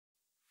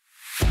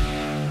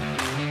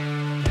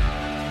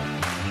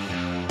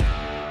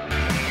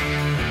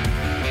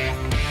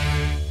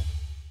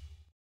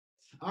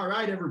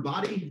right,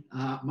 everybody.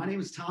 My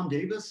name is Tom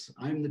Davis.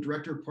 I'm the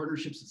Director of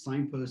Partnerships at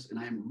Signpost, and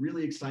I am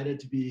really excited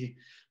to be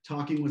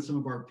talking with some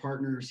of our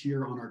partners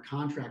here on our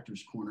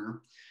Contractors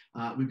Corner.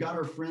 We've got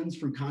our friends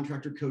from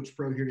Contractor Coach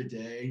Pro here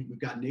today. We've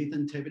got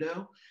Nathan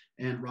Trebedo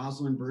and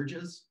Rosalynn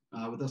Verges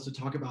with us to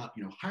talk about,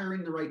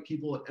 hiring the right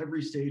people at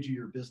every stage of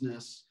your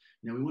business.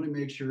 We want to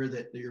make sure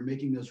that you're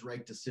making those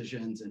right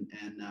decisions and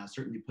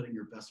certainly putting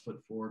your best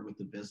foot forward with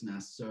the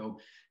business. So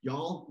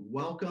y'all,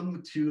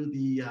 welcome to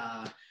the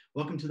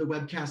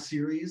webcast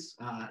series.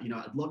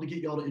 I'd love to get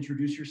y'all to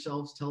introduce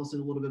yourselves. Tell us a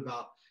little bit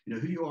about,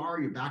 who you are,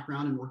 your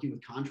background in working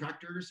with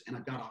contractors. And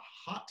I've got a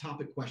hot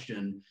topic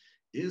question.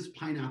 Is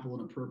pineapple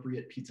an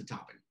appropriate pizza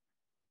topping?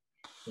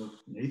 So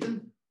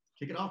Nathan,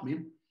 kick it off,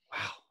 man.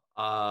 Wow.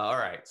 All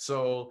right.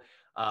 So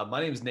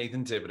my name is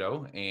Nathan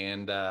Trebedo,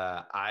 and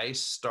I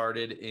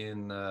started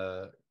in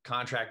the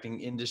contracting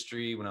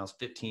industry when I was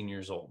 15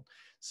 years old.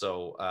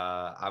 So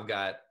I've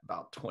got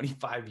about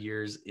 25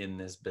 years in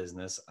this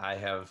business. I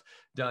have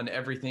done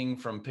everything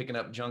from picking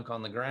up junk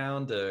on the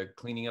ground to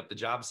cleaning up the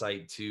job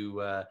site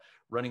to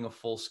running a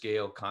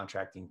full-scale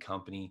contracting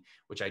company,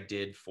 which I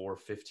did for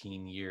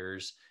 15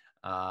 years.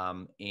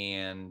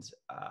 And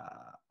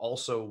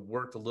also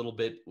worked a little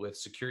bit with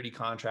security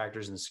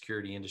contractors in the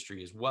security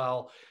industry as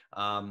well.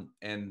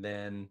 And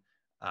then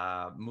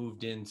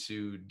moved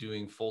into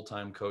doing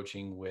full-time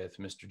coaching with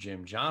Mr.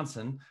 Jim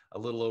Johnson a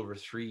little over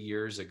 3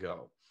 years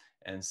ago.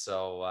 And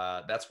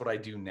so that's what I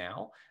do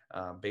now.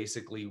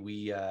 Basically,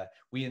 we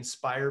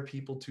inspire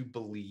people to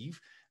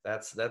believe.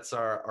 That's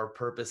our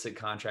purpose at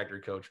Contractor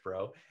Coach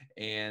Pro.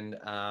 And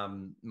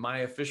my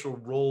official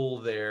role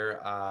there,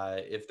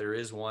 if there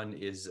is one,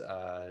 is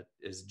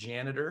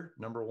janitor,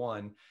 number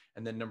one.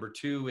 And then number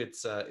two,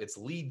 it's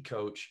lead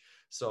coach.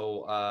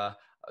 So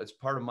it's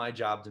part of my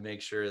job to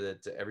make sure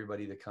that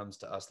everybody that comes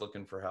to us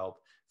looking for help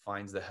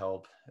finds the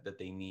help that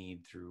they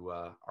need through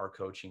our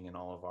coaching and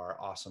all of our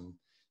awesome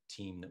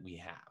team that we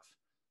have.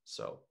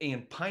 So,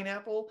 and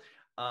pineapple,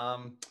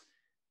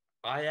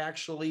 I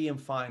actually am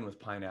fine with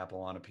pineapple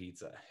on a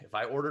pizza. If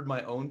I ordered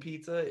my own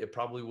pizza, it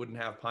probably wouldn't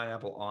have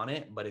pineapple on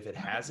it, but if it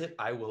has it,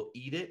 I will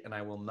eat it and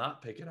I will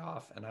not pick it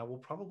off, and I will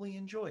probably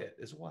enjoy it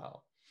as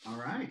well. All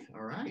right.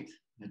 I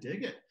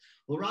dig it.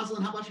 Well,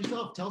 Rosalynn, how about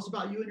yourself? Tell us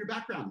about you and your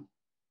background.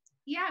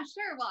 Yeah,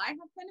 sure. Well, I have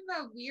kind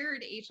of a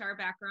weird HR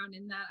background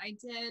in that I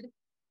did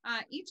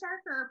HR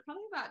for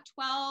probably about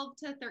 12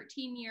 to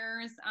 13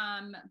 years,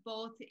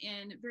 both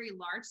in very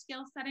large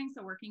scale settings,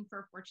 so working for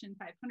a Fortune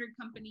 500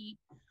 company,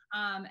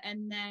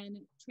 and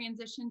then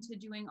transitioned to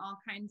doing all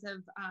kinds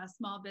of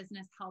small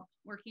business help,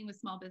 working with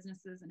small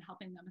businesses and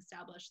helping them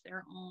establish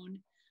their own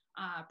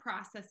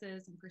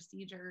processes and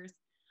procedures.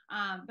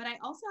 But I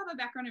also have a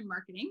background in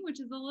marketing, which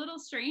is a little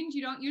strange.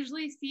 You don't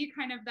usually see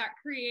kind of that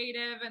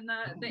creative and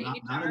the HR.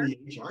 Not in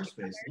the HR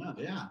space, no,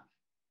 yeah.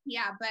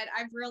 Yeah, but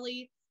I've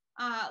really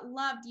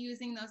loved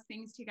using those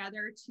things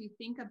together to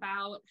think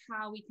about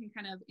how we can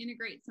kind of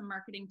integrate some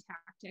marketing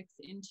tactics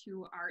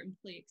into our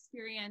employee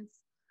experience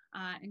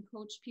and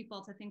coach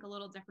people to think a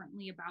little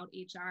differently about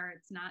HR.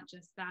 It's not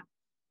just that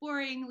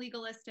boring,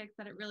 legalistic,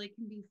 that it really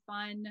can be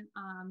fun,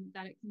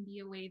 that it can be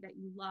a way that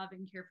you love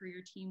and care for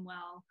your team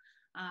well,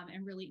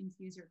 and really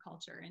infuse your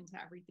culture into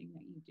everything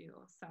that you do.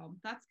 So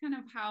that's kind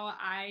of how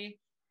I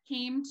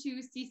came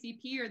to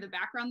CCP, or the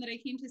background that I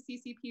came to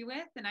CCP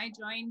with. And I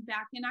joined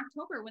back in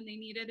October when they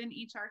needed an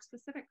HR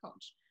specific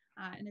coach.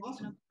 And it's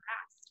awesome. been a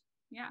blast.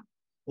 Yeah.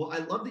 Well, I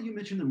love that you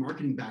mentioned the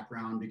marketing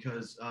background,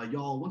 because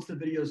y'all, once the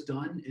video is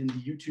done, in the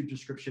YouTube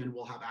description,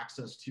 we'll have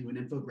access to an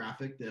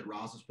infographic that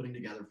Roz is putting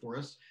together for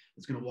us.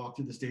 It's going to walk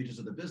through the stages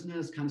of the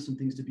business, kind of some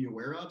things to be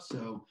aware of.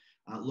 So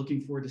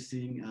looking forward to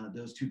seeing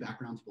those two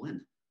backgrounds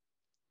blend.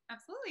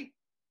 Absolutely.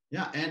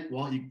 Yeah. And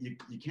well,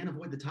 you can't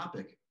avoid the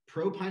topic.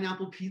 Pro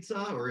pineapple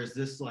pizza, or is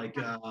this like,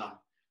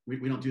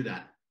 we don't do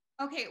that?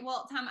 Okay.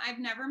 Well, Tom, I've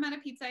never met a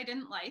pizza I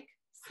didn't like.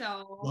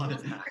 So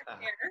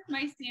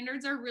my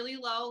standards are really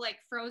low, like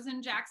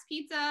frozen Jack's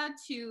pizza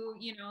to,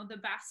 the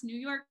best New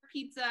York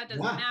pizza.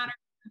 Doesn't matter.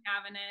 I'm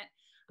having it.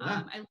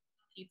 I love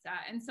pizza.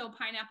 And so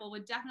pineapple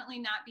would definitely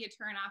not be a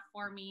turnoff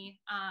for me.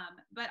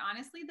 But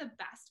honestly, the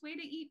best way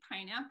to eat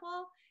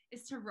pineapple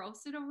is to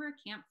roast it over a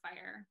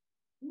campfire.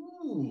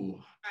 Ooh,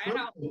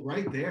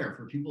 right there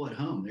for people at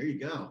home. There you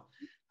go.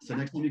 So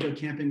next time we go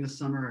camping this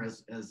summer,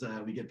 as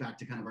we get back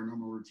to kind of our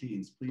normal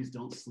routines, please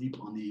don't sleep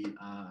on the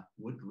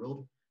wood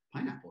grilled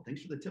pineapple.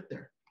 Thanks for the tip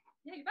there.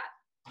 Yeah, you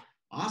bet.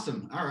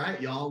 Awesome. All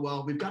right, y'all.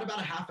 Well, we've got about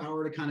a half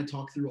hour to kind of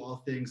talk through all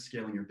things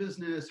scaling your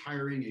business,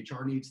 hiring,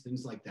 HR needs,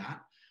 things like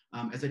that.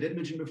 As I did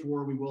mention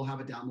before, we will have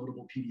a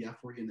downloadable PDF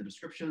for you in the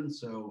description.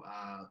 So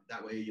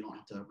that way you don't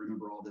have to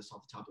remember all this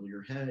off the top of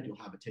your head. You'll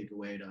have a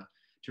takeaway to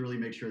really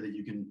make sure that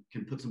you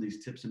can put some of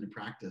these tips into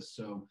practice.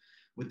 So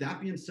with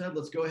that being said,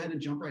 let's go ahead and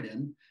jump right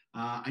in.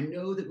 I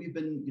know that we've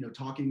been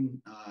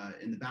talking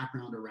in the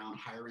background around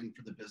hiring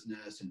for the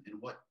business and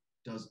what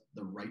does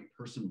the right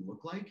person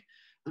look like.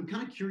 I'm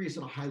kind of curious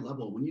at a high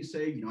level, when you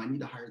say, I need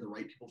to hire the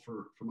right people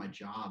for my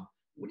job,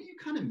 what do you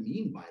kind of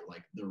mean by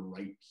like the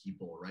right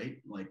people, right?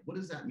 Like, what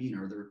does that mean?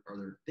 Are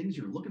there things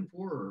you're looking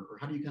for, or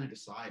how do you kind of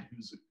decide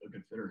who's a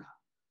good fit or not?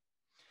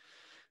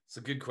 It's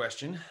a good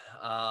question.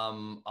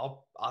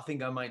 I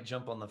think I might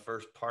jump on the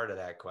first part of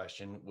that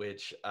question,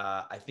 which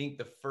I think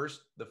the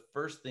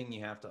first thing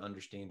you have to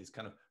understand is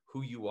kind of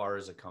who you are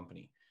as a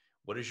company.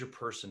 What is your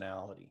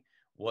personality?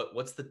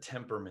 What's the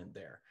temperament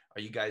there?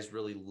 Are you guys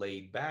really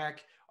laid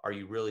back? Are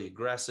you really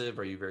aggressive?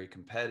 Are you very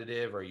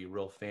competitive? Are you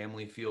real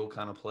family feel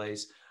kind of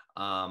place?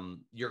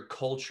 Your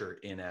culture,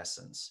 in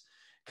essence,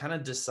 kind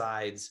of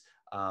decides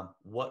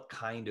what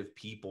kind of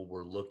people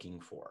we're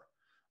looking for.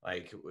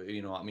 Like,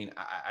 you know, I mean,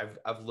 I've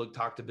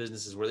talked to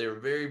businesses where they were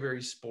very,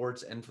 very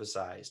sports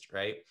emphasized,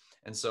 right?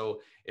 And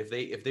so if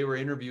they were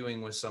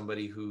interviewing with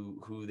somebody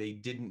who they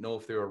didn't know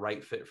if they were a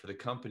right fit for the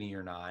company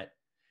or not,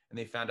 and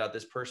they found out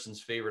this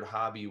person's favorite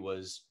hobby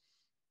was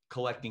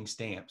collecting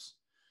stamps,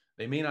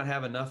 they may not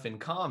have enough in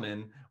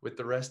common with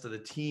the rest of the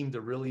team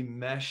to really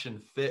mesh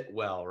and fit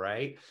well,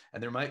 right?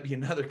 And there might be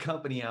another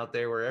company out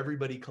there where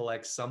everybody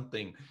collects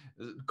something,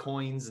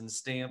 coins and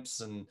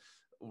stamps and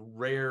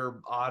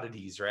rare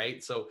oddities,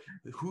 right? So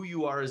who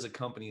you are as a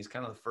company is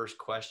kind of the first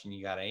question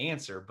you got to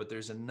answer, but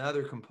there's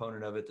another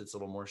component of it that's a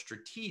little more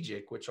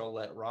strategic, which I'll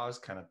let Roz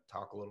kind of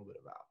talk a little bit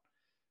about.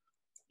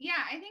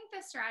 Yeah, I think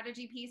the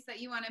strategy piece that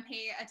you want to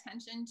pay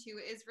attention to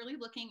is really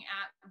looking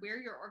at where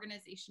your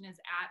organization is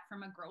at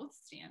from a growth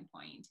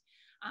standpoint.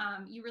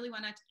 You really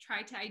want to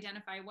try to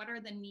identify what are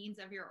the needs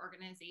of your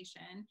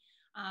organization,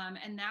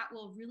 and that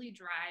will really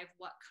drive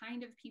what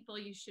kind of people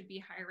you should be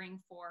hiring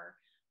for,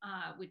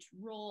 which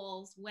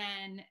roles,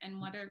 when,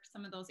 and what are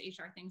some of those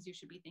HR things you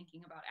should be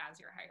thinking about as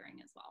you're hiring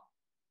as well.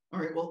 All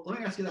right, well, let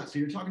me ask you that. So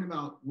you're talking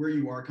about where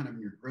you are kind of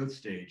in your growth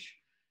stage.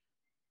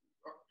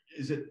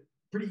 Is it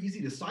pretty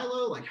easy to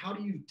silo? Like, how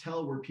do you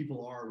tell where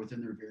people are within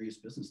their various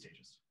business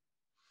stages?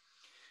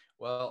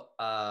 Well,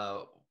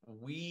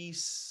 we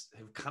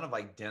have kind of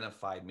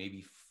identified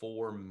maybe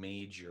 4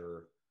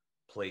 major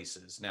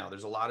places. Now,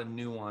 there's a lot of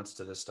nuance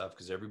to this stuff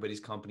because everybody's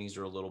companies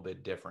are a little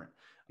bit different.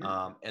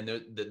 And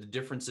the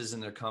differences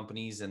in their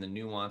companies and the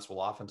nuance will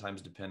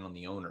oftentimes depend on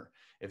the owner.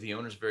 If the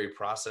owner's a very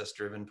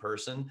process-driven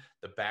person,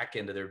 the back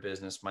end of their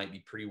business might be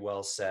pretty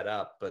well set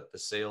up, but the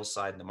sales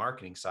side and the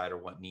marketing side are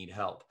what need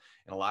help.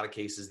 In a lot of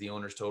cases, the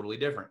owner's totally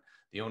different.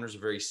 The owner's a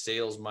very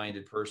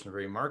sales-minded person, a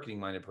very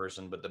marketing-minded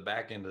person, but the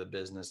back end of the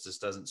business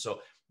just doesn't. So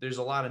there's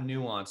a lot of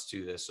nuance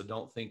to this. So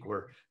don't think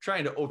we're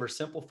trying to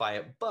oversimplify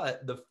it,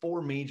 but the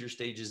 4 major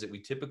stages that we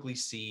typically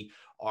see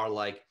are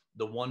like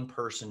the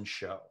one-person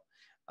show.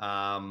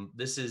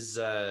 This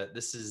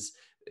is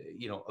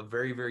you know, a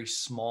very, very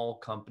small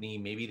company.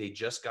 Maybe they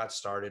just got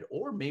started,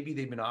 or maybe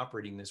they've been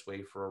operating this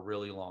way for a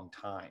really long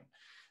time.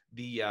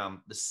 The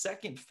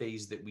second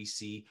phase that we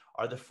see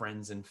are the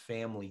friends and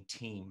family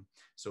team.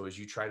 So as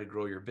you try to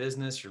grow your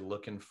business, you're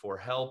looking for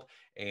help,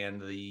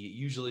 and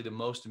usually the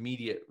most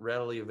immediate,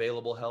 readily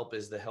available help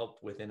is the help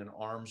within an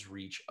arm's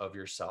reach of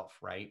yourself,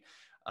 right?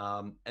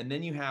 And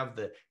then you have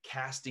the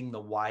casting the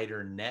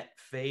wider net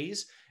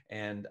phase.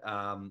 And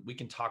we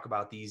can talk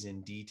about these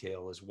in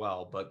detail as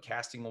well. But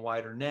casting a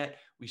wider net,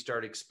 we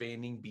start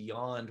expanding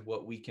beyond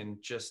what we can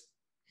just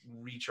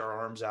reach our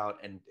arms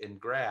out and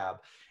grab.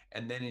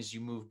 And then as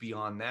you move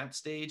beyond that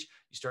stage,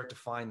 you start to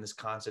find this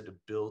concept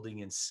of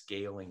building and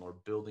scaling, or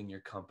building your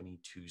company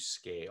to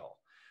scale.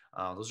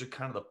 Those are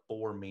kind of the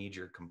 4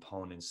 major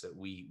components that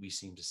we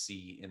seem to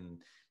see in,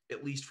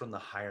 at least from the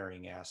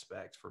hiring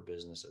aspect for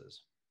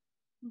businesses.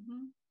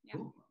 Mm-hmm. Yeah.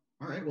 Cool.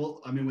 All right.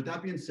 Well, I mean, with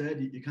that being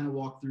said, you kind of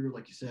walk through,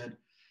 like you said,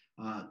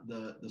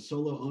 the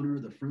solo owner,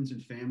 the friends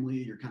and family.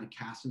 You're kind of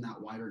casting that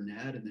wider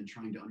net, and then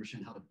trying to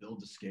understand how to build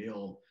to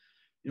scale.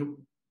 You know,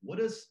 what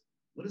does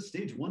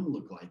stage 1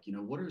 look like? You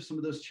know, what are some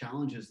of those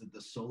challenges that the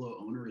solo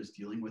owner is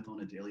dealing with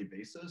on a daily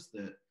basis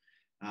that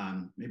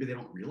maybe they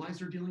don't realize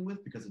they're dealing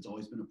with because it's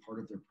always been a part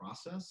of their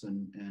process?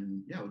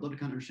 And yeah, I would love to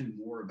kind of understand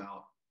more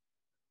about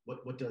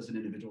what does an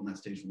individual in that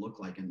stage look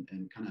like, and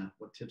kind of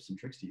what tips and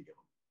tricks do you give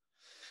them?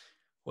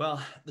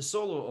 Well, the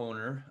solo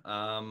owner,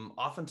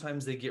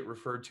 oftentimes they get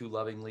referred to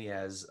lovingly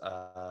as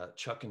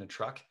Chuck in a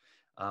truck.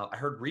 I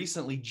heard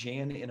recently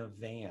Jan in a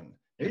van.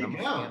 There you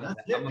go.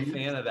 I'm a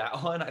fan of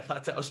that one. I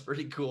thought that was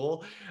pretty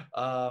cool.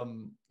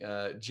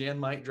 Jan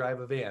might drive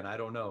a van. I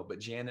don't know, but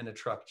Jan in a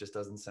truck just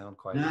doesn't sound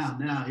quite.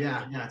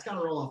 Yeah. It's got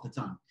to roll off the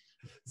tongue.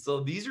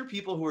 So these are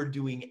people who are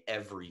doing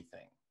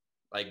everything.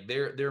 Like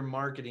they're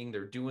marketing,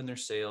 they're doing their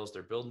sales,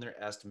 they're building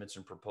their estimates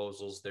and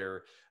proposals,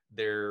 they're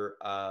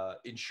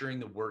ensuring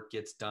the work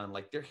gets done.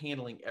 Like they're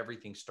handling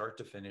everything start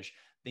to finish.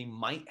 They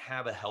might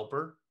have a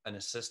helper, an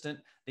assistant.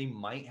 They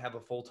might have a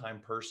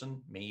full-time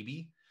person,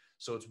 maybe.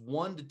 So it's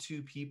 1 to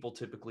 2 people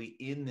typically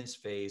in this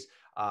phase.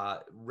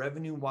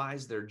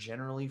 Revenue-wise, they're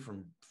generally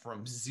from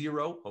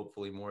 0,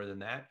 hopefully more than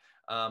that,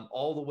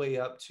 all the way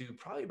up to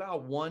probably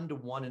about 1 to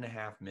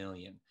 1.5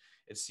 million.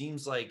 It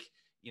seems like,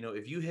 you know,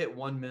 if you hit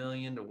 1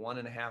 million to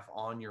 1.5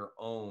 on your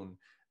own,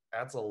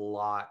 that's a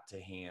lot to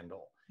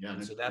handle. Yeah,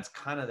 and so that's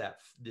kind of that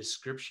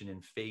description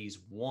in phase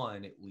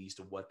 1, at least,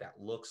 of what that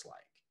looks like.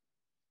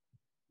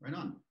 Right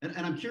on. And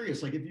I'm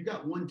curious, like if you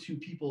got 1-2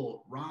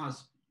 people,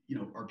 Roz,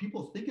 are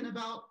people thinking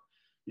about,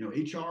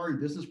 HR and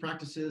business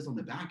practices on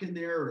the back end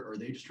there, or are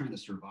they just trying to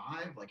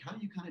survive? Like, how do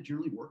you kind of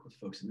generally work with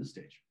folks in this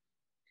stage?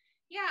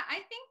 Yeah, I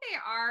think they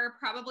are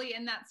probably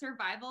in that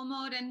survival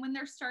mode. And when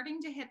they're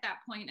starting to hit that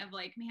point of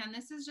like, man,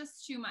 this is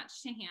just too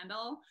much to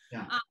handle,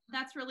 Yeah.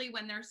 That's really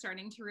when they're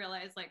starting to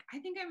realize, like, I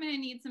think I'm going to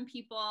need some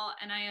people,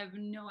 and I have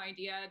no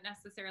idea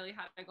necessarily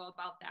how to go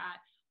about that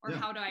or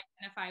how to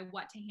identify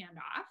what to hand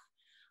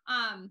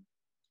off.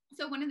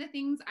 So one of the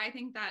things I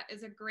think that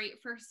is a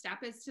great first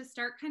step is to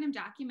start kind of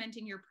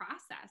documenting your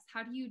process.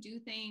 How do you do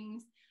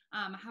things?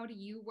 How do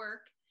you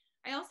work?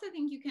 I also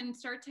think you can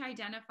start to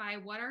identify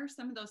what are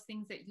some of those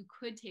things that you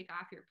could take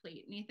off your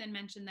plate. Nathan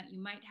mentioned that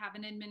you might have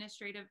an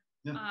administrative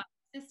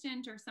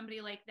assistant or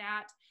somebody like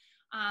that.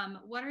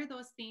 What are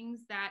those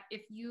things that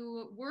if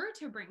you were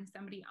to bring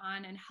somebody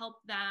on and help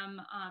them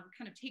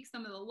kind of take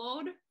some of the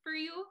load for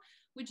you,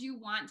 would you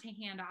want to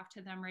hand off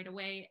to them right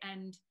away?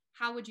 And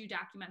how would you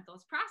document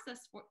those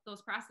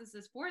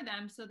processes for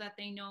them so that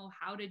they know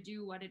how to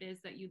do what it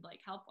is that you'd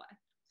like help with?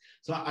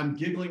 So I'm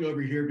giggling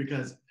over here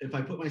because if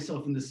I put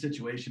myself in this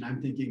situation,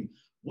 I'm thinking,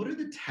 what are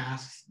the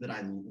tasks that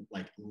I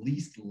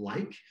least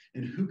like,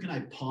 and who can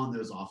I pawn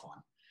those off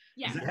on?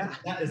 Yeah.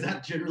 Is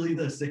that generally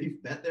the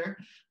safe bet there?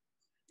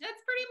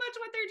 That's pretty much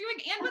what they're doing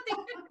and what they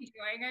could be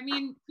doing. I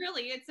mean,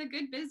 really, it's a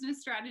good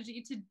business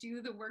strategy to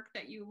do the work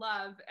that you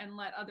love and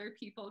let other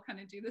people kind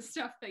of do the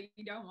stuff that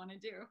you don't want to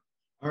do.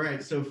 All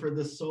right. So for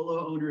the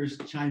solo owners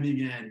chiming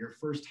in, your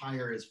first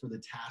hire is for the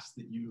task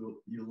that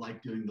you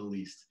like doing the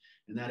least.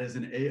 And that is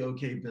an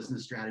A-OK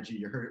business strategy.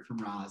 You heard it from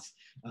Roz.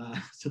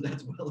 So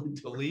that's well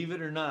endorsed. Believe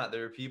it or not,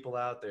 there are people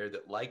out there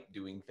that like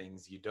doing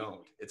things you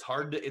don't. It's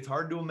hard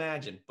to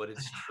imagine, but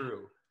it's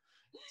true.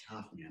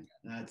 Tough, man.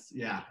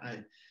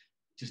 I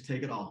just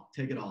take it all.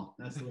 Take it all.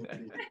 That's the little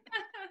thing.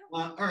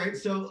 All right.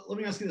 So let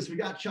me ask you this. We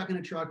got Chuck in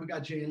a truck. We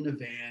got Jane in a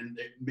van.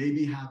 They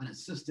maybe have an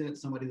assistant,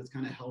 somebody that's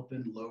kind of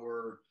helping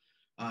lower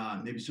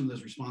maybe some of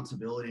those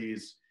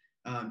responsibilities.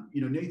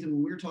 Nathan,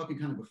 when we were talking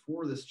kind of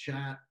before this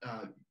chat,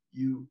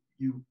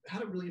 you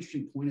had a really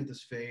interesting point at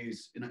this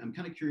phase, and I'm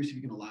kind of curious if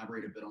you can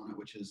elaborate a bit on it,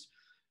 which is,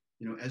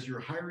 as you're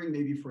hiring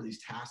maybe for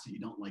these tasks that you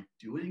don't like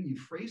doing, you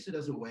phrase it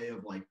as a way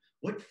of like,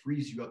 what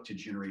frees you up to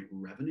generate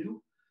revenue?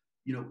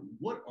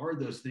 What are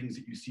those things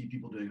that you see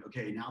people doing?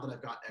 Okay, now that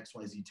I've got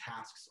XYZ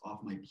tasks off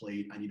my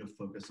plate, I need to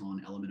focus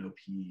on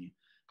LMNOP.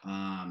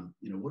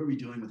 What are we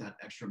doing with that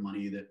extra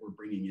money that we're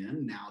bringing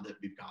in now that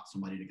we've got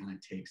somebody to kind of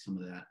take some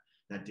of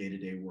that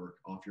day-to-day work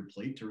off your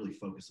plate to really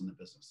focus on the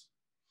business?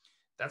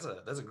 That's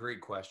a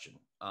great question.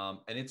 And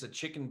it's a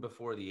chicken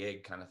before the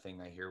egg kind of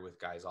thing I hear with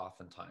guys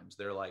oftentimes.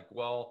 They're like,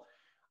 well,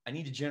 I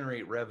need to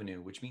generate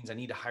revenue, which means I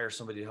need to hire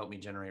somebody to help me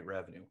generate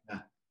revenue. Yeah.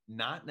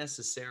 Not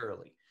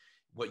necessarily.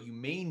 What you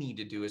may need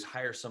to do is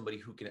hire somebody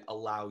who can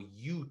allow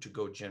you to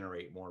go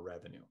generate more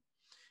revenue.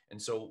 And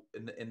so,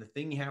 and the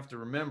thing you have to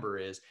remember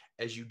is,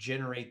 as you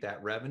generate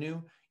that revenue,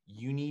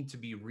 you need to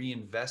be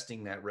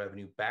reinvesting that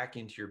revenue back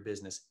into your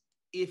business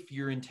if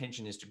your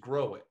intention is to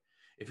grow it.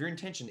 If your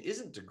intention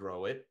isn't to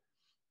grow it,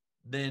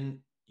 then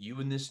you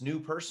and this new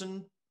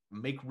person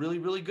make really,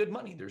 really good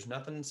money. There's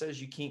nothing that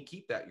says you can't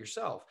keep that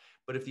yourself.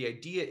 But if the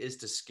idea is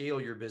to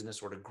scale your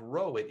business or to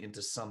grow it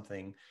into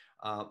something,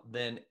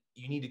 then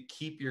you need to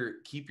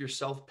keep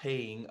yourself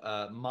paying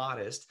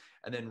modest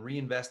and then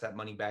reinvest that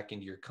money back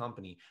into your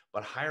company.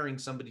 But hiring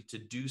somebody to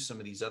do some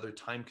of these other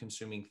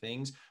time-consuming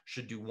things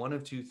should do one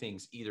of two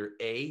things: either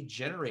A,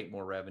 generate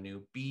more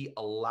revenue, B,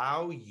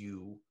 allow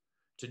you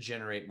to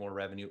generate more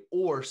revenue,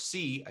 or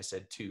C, I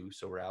said two,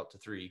 so we're out to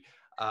three,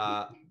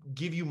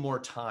 give you more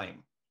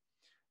time.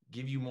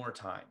 Give you more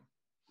time.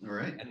 All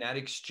right. And that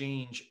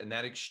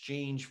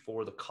exchange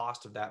for the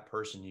cost of that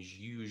person is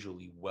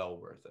usually well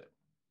worth it.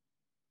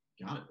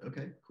 Got it.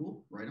 Okay,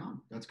 cool. Right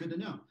on. That's good to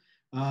know.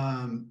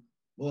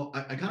 Well,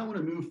 I kind of want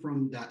to move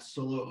from that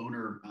solo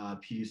owner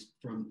piece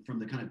from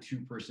the kind of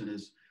two-person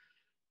is,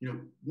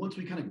 once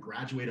we kind of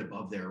graduate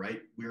above there,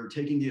 right? We're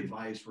taking the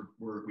advice,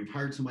 we've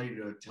hired somebody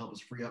to help us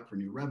free up for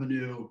new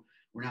revenue.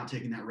 We're now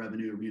taking that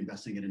revenue,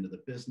 reinvesting it into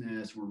the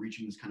business. We're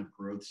reaching this kind of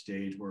growth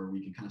stage where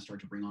we can kind of start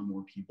to bring on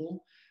more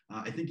people.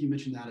 I think you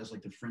mentioned that as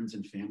like the friends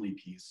and family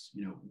piece.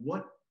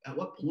 At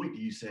what point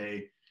do you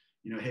say,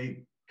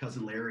 hey,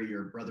 cousin Larry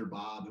or brother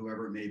Bob,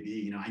 whoever it may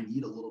be, I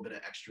need a little bit of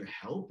extra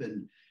help?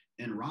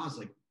 And Roz,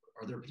 like,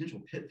 are there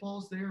potential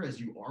pitfalls there as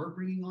you are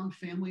bringing on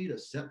family to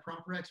set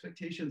proper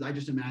expectations? I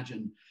just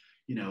imagine,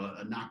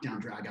 a knockdown,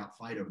 drag out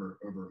fight over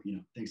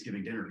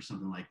Thanksgiving dinner or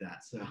something like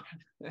that. So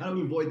how do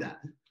we avoid that?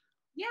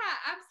 Yeah,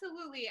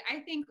 absolutely.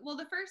 I think, well,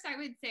 the first I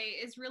would say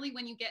is really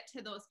when you get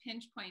to those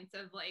pinch points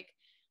of like,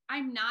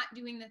 I'm not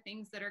doing the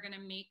things that are going to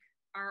make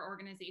our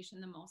organization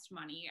the most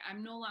money.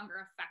 I'm no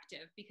longer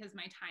effective because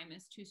my time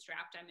is too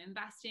strapped. I'm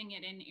investing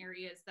it in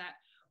areas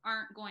that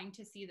aren't going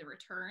to see the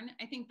return.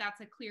 I think that's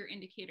a clear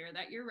indicator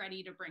that you're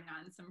ready to bring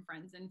on some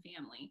friends and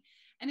family.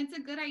 And it's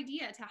a good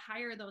idea to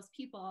hire those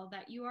people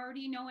that you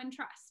already know and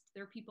trust.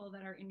 They're people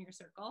that are in your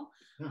circle.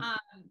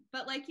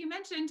 But like you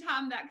mentioned,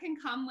 Tom, that can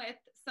come with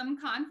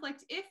some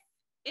conflict if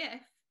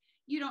if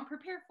you don't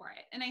prepare for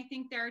it. And I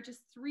think there are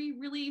just 3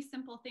 really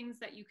simple things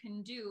that you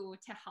can do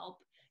to help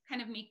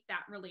kind of make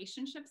that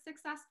relationship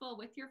successful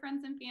with your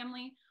friends and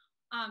family.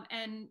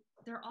 And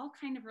they're all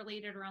kind of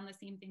related around the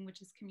same thing,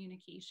 which is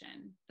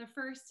communication. The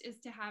first is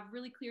to have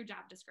really clear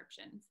job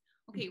descriptions.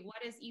 Okay,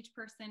 what is each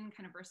person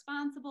kind of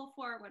responsible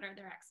for? What are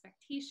their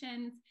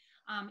expectations?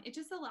 It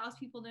just allows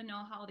people to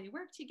know how they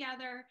work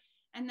together.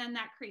 And then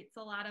that creates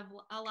a lot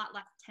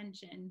less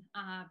tension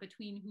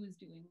between who's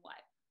doing what.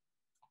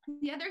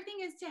 The other thing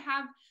is to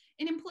have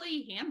an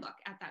employee handbook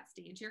at that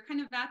stage. You're kind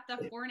of at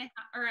the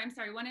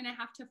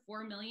 1.5 to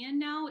 4 million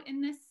now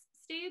in this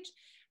stage.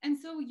 And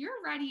so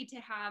you're ready to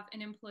have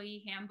an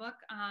employee handbook.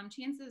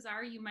 Chances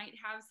are you might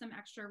have some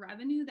extra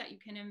revenue that you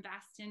can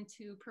invest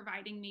into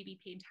providing maybe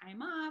paid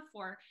time off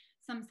or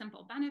some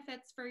simple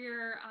benefits for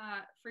your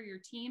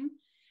team.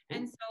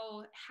 And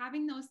so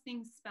having those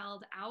things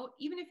spelled out,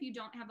 even if you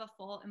don't have a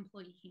full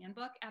employee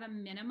handbook, at a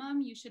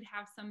minimum, you should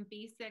have some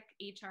basic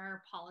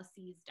HR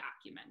policies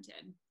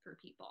documented for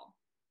people.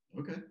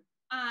 Okay.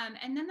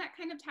 And then that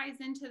kind of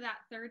ties into that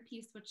third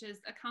piece, which is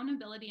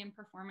accountability and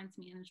performance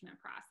management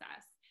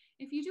process.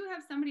 If you do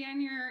have somebody on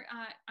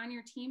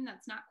your team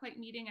that's not quite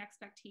meeting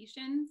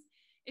expectations,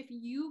 if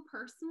you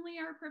personally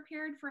are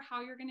prepared for how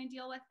you're going to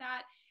deal with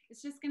that,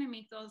 it's just going to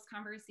make those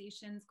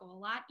conversations go a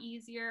lot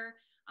easier.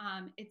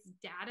 It's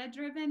data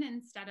driven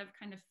instead of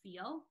kind of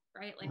feel,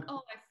 right? Like,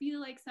 oh, I feel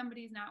like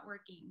somebody's not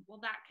working. Well,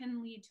 that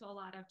can lead to a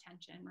lot of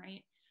tension,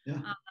 right? Yeah.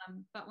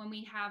 But when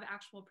we have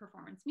actual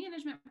performance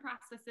management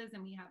processes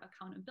and we have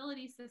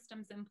accountability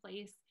systems in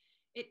place,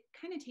 it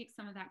kind of takes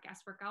some of that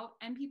guesswork out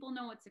and people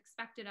know what's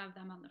expected of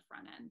them on the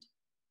front end.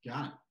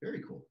 Got it.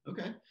 Very cool.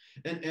 Okay.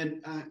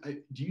 And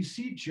do you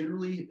see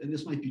generally, and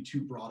this might be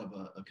too broad of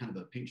a kind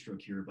of a paint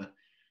stroke here, but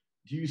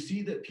do you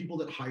see that people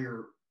that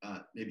hire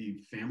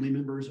maybe family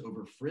members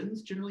over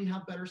friends generally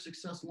have better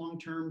success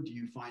long-term? Do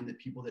you find that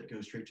people that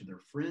go straight to their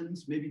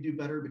friends maybe do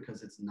better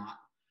because it's not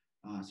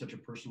such a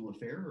personal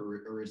affair,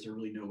 or is there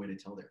really no way to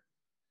tell there?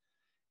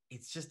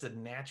 It's just a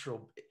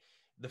natural,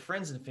 the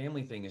friends and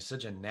family thing is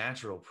such a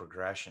natural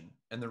progression.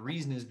 And the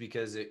reason is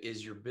because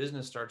as your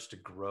business starts to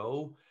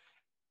grow,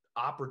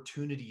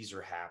 opportunities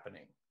are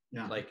happening.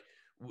 Yeah. Like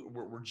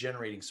we're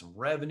generating some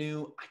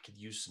revenue. I could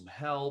use some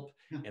help.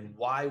 And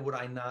why would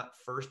I not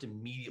first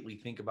immediately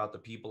think about the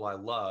people I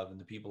love and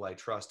the people I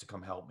trust to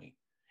come help me?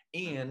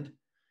 And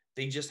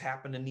they just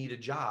happen to need a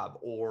job,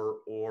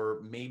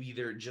 or maybe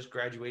they're just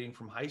graduating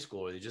from high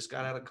school, or they just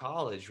got out of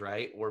college,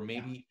 right? Or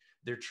maybe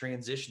they're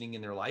transitioning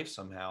in their life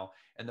somehow.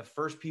 And the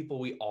first people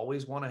we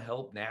always want to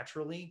help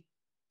naturally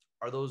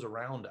are those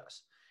around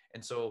us.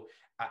 And so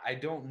I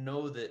don't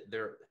know that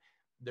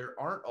there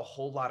aren't a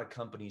whole lot of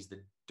companies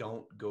that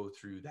don't go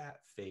through that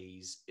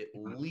phase, at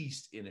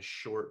least in a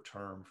short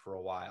term for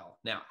a while.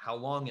 Now, how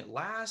long it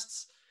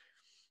lasts,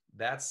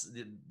 that's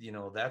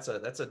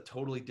a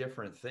totally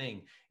different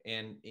thing.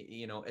 And,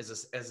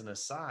 as an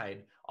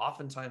aside,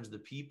 oftentimes the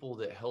people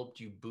that helped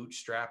you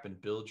bootstrap and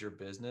build your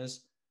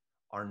business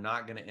are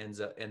not going to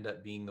end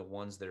up being the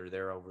ones that are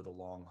there over the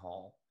long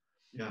haul.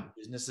 Yeah.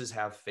 Businesses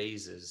have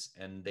phases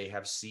and they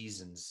have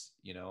seasons,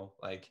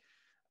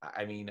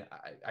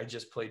 I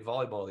just played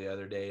volleyball the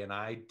other day, and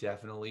I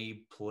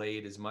definitely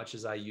played as much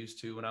as I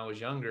used to when I was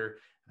younger.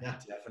 Yeah.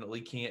 I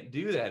definitely can't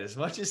do that as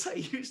much as I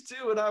used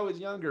to when I was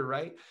younger,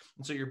 right?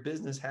 And so your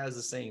business has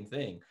the same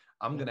thing.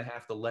 I'm going to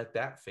have to let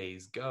that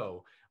phase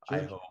go, Sure.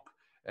 I hope,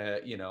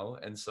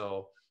 and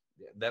so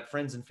that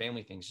friends and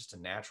family thing is just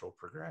a natural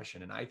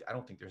progression. And I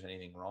don't think there's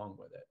anything wrong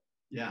with it.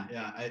 Yeah.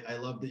 I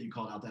love that you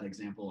called out that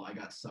example. I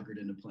got suckered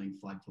into playing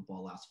flag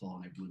football last fall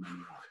and I blew my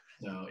knee out.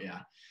 So yeah,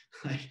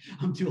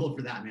 I'm too old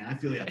for that, man. I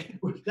feel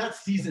that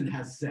season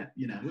has set,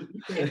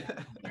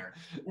 there.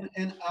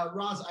 And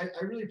Roz,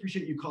 I really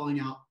appreciate you calling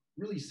out,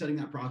 really setting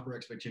that proper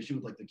expectation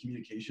with like the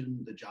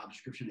communication, the job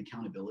description,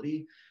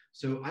 accountability.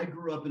 So I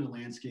grew up in a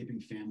landscaping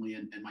family,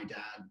 and my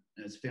dad,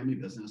 his family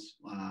business,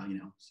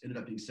 ended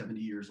up being 70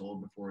 years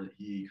old before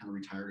he kind of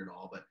retired it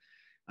all. But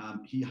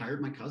he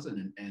hired my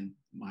cousin, and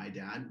my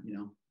dad,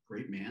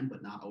 great man,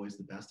 but not always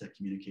the best at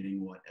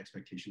communicating what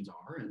expectations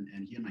are. And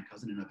he and my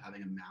cousin ended up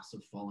having a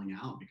massive falling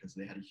out because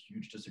they had a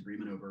huge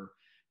disagreement over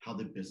how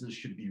the business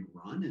should be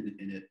run.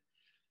 And it,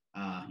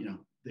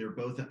 they were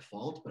both at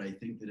fault, but I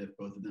think that if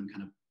both of them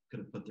kind of could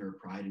have put their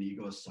pride and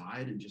ego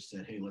aside and just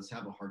said, hey, let's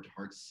have a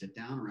heart-to-heart sit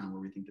down around where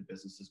we think the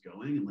business is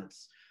going. And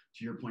let's,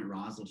 to your point,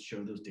 Roz, let's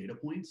show those data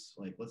points.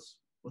 Like, let's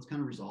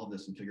kind of resolve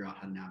this and figure out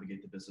how to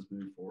navigate the business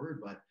moving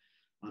forward. But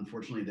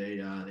unfortunately,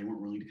 they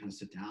weren't willing to kind of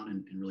sit down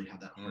and really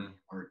have that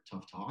heart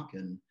tough talk,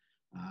 and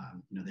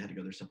they had to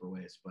go their separate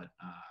ways. But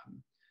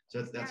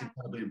so that's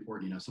incredibly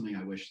important. Something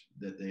I wish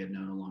that they had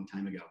known a long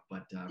time ago.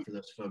 But for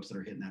those folks that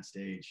are hitting that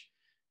stage,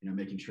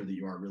 making sure that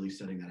you are really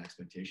setting that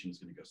expectation is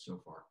going to go so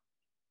far.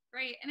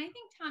 Right, and I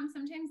think, Tom,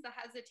 sometimes the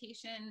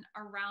hesitation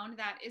around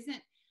that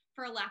isn't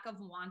for a lack of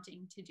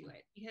wanting to do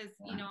it, because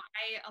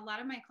a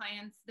lot of my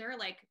clients, they're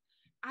like,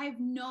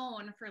 I've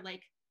known for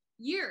like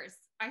years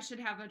I should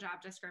have a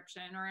job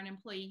description or an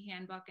employee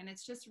handbook. And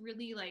it's just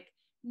really like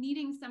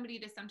needing somebody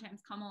to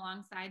sometimes come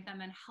alongside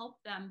them and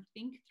help them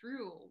think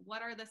through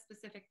what are the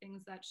specific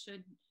things that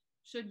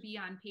should be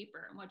on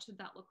paper and what should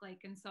that look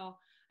like. And so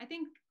I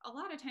think a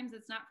lot of times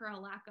it's not for a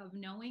lack of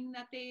knowing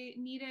that they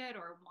need it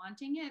or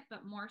wanting it,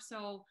 but more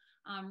so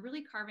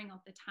really carving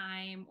out the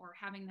time or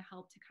having the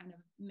help to kind of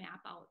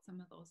map out some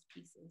of those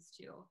pieces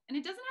too. And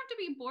it doesn't have to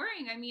be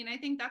boring. I mean, I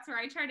think that's where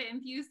I try to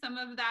infuse some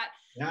of that,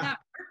 that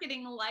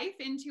marketing life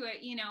into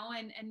it, you know,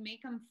 and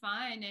make them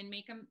fun and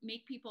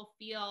make people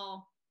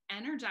feel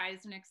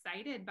energized and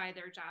excited by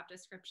their job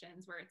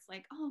descriptions, where it's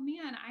like, oh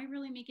man, I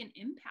really make an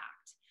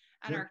impact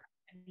at our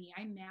company.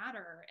 I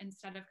matter,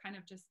 instead of kind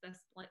of just this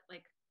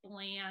like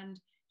bland,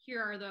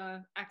 here are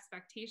the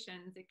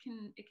expectations. It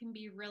can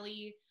be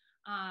really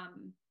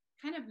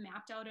kind of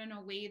mapped out in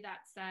a way that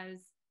says,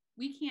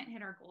 we can't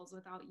hit our goals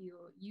without you.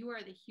 You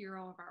are the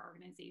hero of our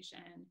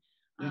organization.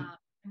 And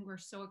we're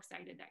so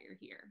excited that you're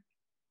here.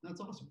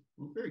 That's awesome.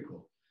 Well, very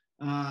cool.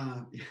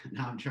 Now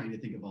I'm trying to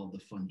think of all the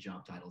fun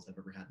job titles I've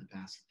ever had in the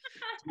past.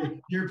 To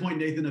your point,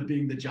 Nathan, of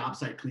being the job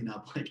site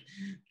cleanup, like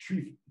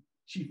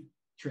chief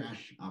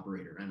trash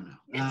operator. I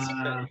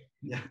don't know.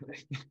 Yeah.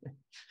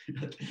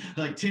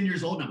 Like 10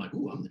 years old, and I'm like,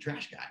 ooh, I'm the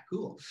trash guy.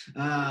 Cool.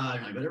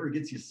 Like whatever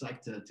gets you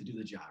psyched to do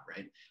the job,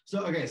 right?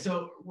 So, okay,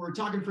 so we're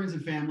talking friends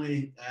and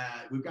family.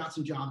 We've got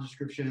some job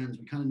descriptions.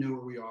 We kind of know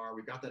where we are.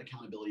 We've got that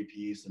accountability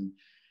piece, and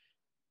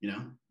you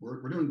know,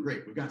 we're doing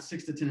great. We've got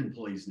 6 to 10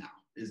 employees now.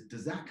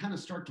 Does that kind of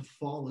start to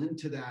fall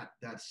into that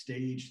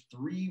stage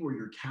 3 where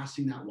you're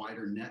casting that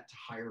wider net to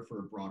hire for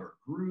a broader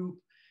group?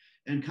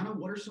 And kind of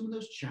what are some of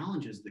those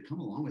challenges that come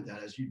along with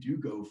that as you do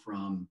go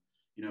from,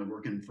 you know,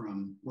 working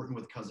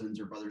with cousins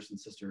or brothers and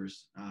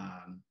sisters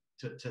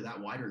to that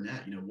wider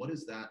net? You know, what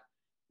is that,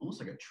 almost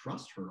like a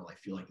trust hurdle I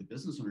feel like the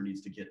business owner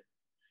needs to get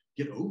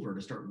over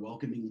to start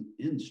welcoming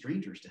in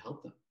strangers to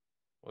help them?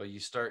 Well, you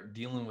start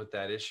dealing with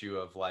that issue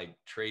of like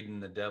trading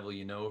the devil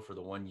you know for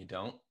the one you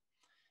don't.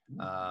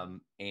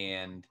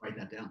 And write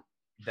that down.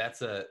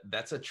 That's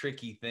a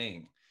tricky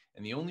thing.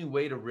 And the only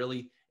way to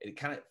really, it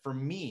kind of, for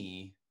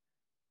me,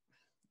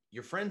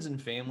 your friends and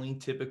family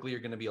typically are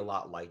going to be a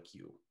lot like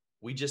you.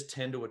 We just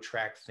tend to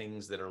attract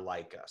things that are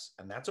like us,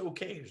 and that's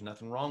okay. There's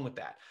nothing wrong with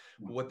that.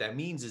 But what that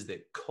means is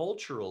that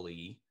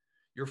culturally,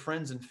 your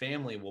friends and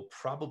family will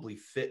probably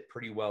fit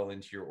pretty well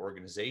into your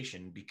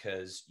organization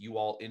because you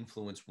all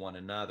influence one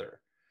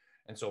another.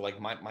 And so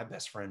like my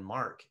best friend,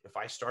 Mark, if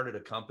I started a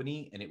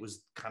company and it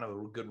was kind of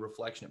a good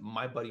reflection,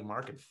 my buddy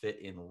Mark would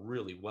fit in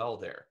really well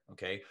there.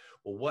 Okay.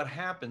 Well, what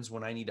happens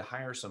when I need to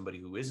hire somebody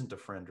who isn't a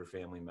friend or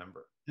family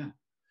member? Yeah.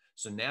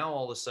 So now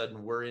all of a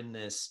sudden we're in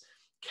this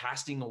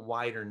casting a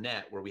wider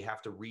net where we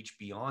have to reach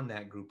beyond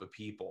that group of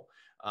people.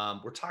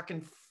 We're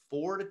talking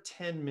 4 to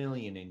 10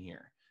 million in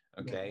here.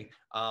 Okay.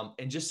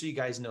 And just so you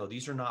guys know,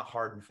 these are not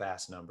hard and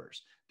fast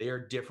numbers. They are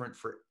different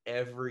for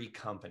every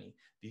company.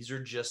 These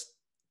are just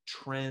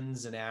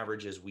trends and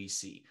averages we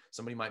see.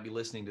 Somebody might be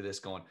listening to this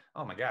going,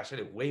 oh my gosh, I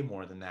did way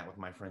more than that with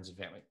my friends and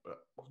family. But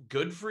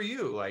good for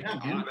you. Like,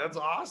 that's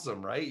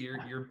awesome, right?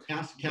 You're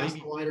cast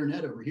a wider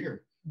net over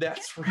here.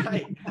 That's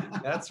right.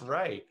 That's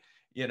right.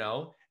 You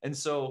know, and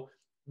so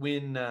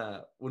when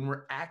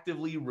we're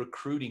actively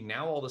recruiting,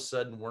 now all of a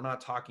sudden we're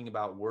not talking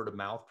about word of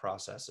mouth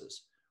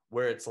processes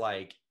where it's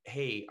like,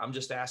 hey, I'm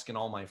just asking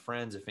all my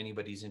friends if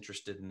anybody's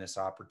interested in this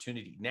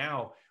opportunity.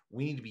 Now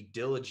we need to be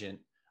diligent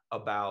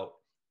about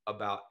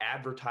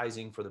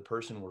advertising for the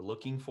person we're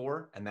looking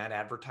for. And that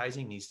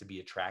advertising needs to be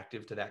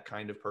attractive to that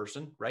kind of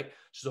person, right?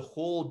 It's a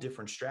whole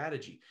different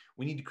strategy.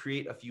 We need to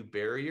create a few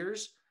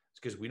barriers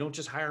because we don't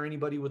just hire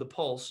anybody with a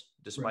pulse,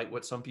 despite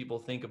what some people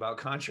think about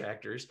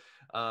contractors.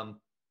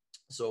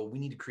 So we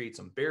need to create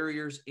some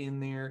barriers in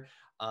there.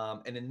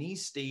 And in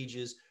these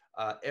stages,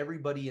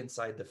 everybody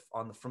inside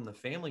from the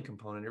family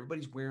component,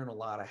 everybody's wearing a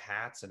lot of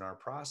hats in our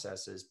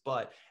processes.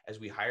 But as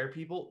we hire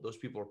people, those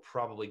people are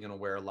probably going to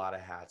wear a lot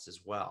of hats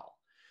as well.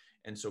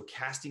 And so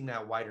casting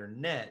that wider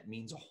net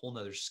means a whole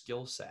nother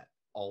skill set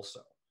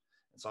also.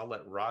 And so I'll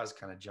let Roz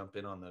kind of jump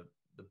in on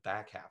the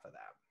back half of that.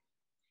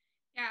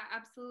 Yeah,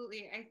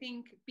 absolutely. I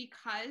think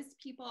because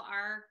people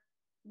are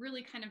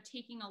really kind of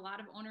taking a lot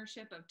of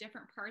ownership of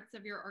different parts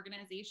of your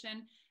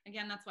organization.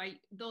 Again, that's why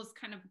those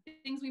kind of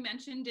things we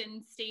mentioned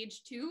in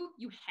stage 2,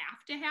 you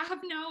have to have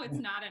now. It's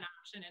not an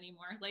option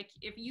anymore. Like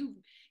if you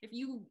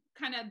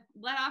kind of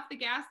let off the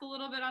gas a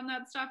little bit on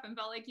that stuff and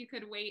felt like you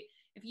could wait,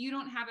 if you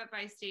don't have it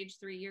by stage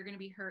 3, you're going to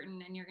be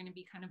hurting and you're going to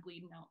be kind of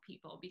bleeding out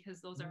people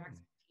because those are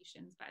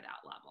expectations by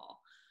that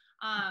level.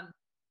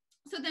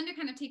 So then to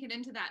kind of take it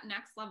into that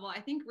next level, I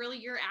think really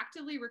you're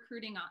actively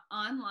recruiting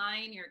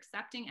online, you're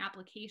accepting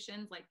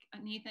applications like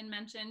Nathan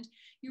mentioned.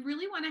 You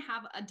really want to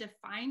have a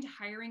defined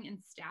hiring and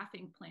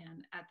staffing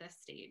plan at this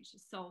stage.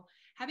 So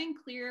having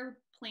clear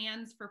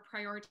plans for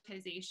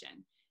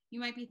prioritization. You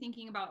might be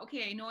thinking about,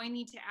 okay, I know I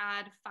need to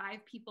add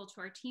 5 people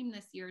to our team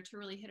this year to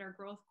really hit our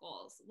growth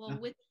goals. Well,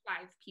 with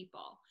 5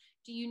 people,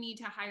 do you need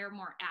to hire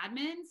more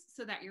admins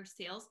so that your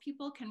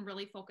salespeople can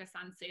really focus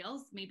on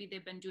sales? Maybe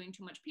they've been doing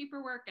too much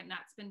paperwork and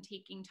that's been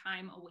taking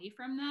time away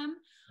from them.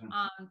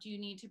 Do you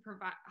need to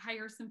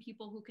hire some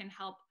people who can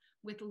help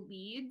with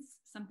leads,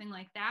 something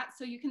like that.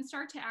 So you can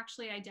start to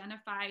actually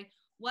identify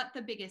what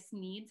the biggest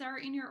needs are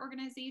in your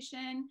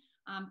organization.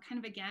 Kind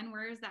of again,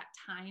 where is that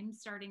time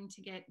starting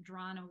to get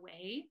drawn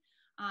away?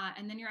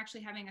 And then you're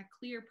actually having a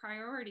clear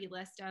priority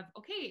list of,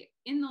 okay,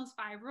 in those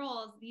 5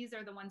 roles, these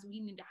are the ones we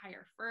need to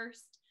hire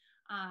first.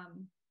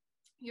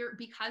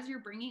 Because you're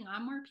bringing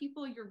on more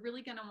people, you're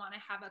really going to want to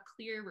have a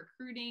clear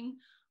recruiting,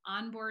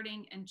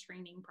 onboarding, and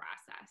training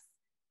process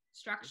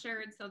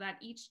structured so that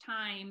each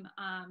time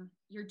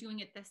you're doing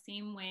it the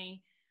same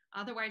way.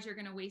 Otherwise, you're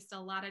going to waste a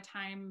lot of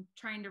time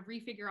trying to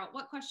refigure out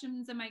what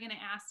questions am I going to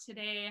ask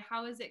today?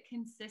 How is it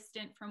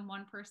consistent from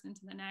one person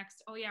to the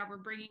next? Oh yeah, we're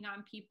bringing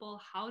on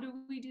people. How do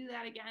we do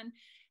that again?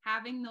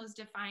 Having those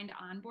defined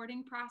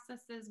onboarding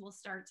processes will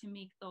start to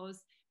make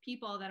those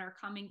people that are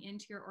coming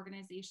into your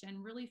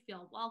organization really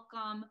feel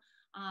welcome,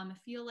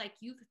 feel like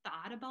you've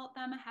thought about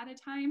them ahead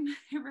of time,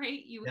 right?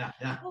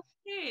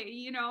 Okay,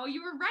 you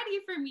were ready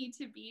for me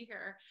to be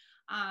here.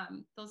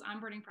 Those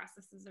onboarding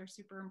processes are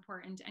super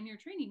important, and your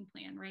training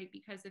plan, right?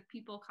 Because if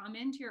people come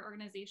into your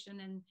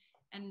organization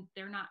and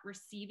they're not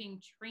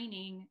receiving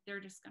training, they're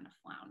just going to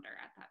flounder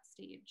at that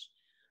stage.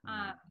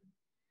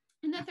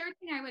 And the third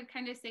thing I would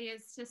kind of say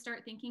is to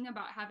start thinking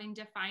about having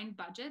defined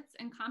budgets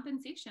and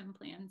compensation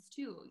plans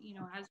too.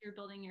 As you're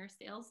building your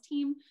sales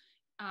team,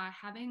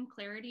 having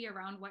clarity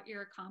around what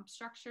your comp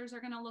structures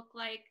are going to look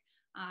like.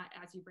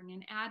 As you bring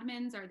in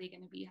admins, are they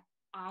going to be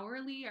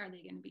hourly? Are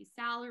they going to be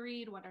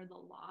salaried? What are the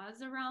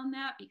laws around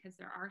that? Because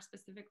there are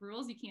specific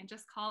rules. You can't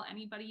just call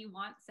anybody you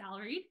want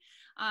salaried.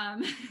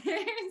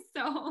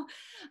 So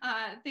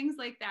things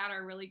like that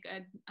are really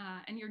good.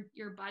 And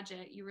your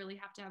budget, you really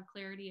have to have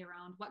clarity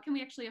around what can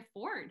we actually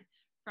afford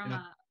from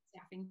a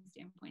staffing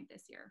standpoint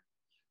this year.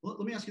 Well,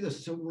 let me ask you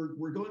this. So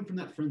we're going from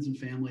that friends and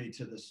family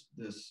to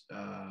this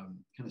kind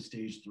of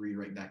stage 3,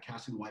 right? That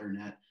casting a wider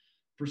net.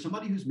 For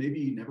somebody who's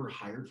maybe never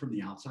hired from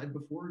the outside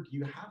before, do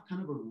you have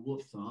kind of a rule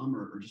of thumb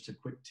or just a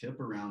quick tip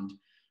around,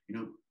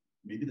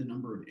 maybe the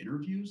number of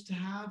interviews to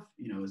have?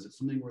 Is it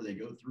something where they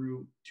go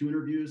through 2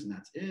 interviews and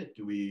that's it?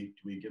 Do we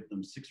give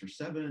them 6 or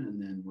 7 and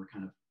then we're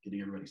kind of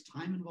getting everybody's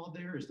time involved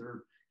there? Is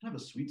there kind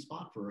of a sweet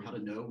spot for how to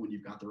know when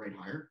you've got the right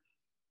hire?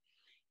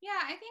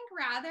 Yeah, I think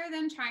rather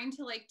than trying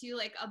to do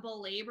a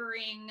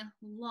belaboring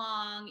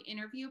long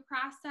interview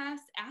process,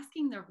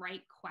 asking the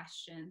right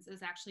questions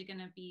is actually going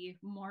to be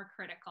more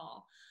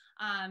critical.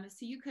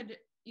 So you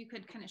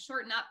could kind of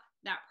shorten up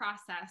that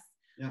process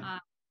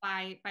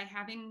by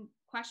having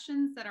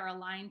questions that are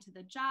aligned to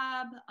the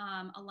job,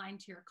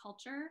 aligned to your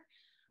culture,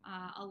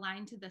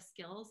 aligned to the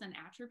skills and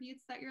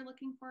attributes that you're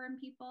looking for in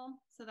people.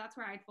 So that's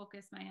where I'd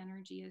focus my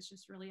energy, is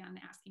just really on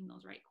asking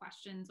those right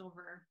questions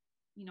over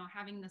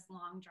having this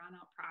long drawn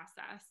out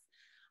process.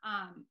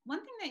 One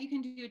thing that you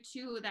can do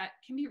too that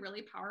can be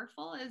really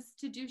powerful is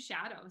to do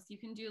shadows. You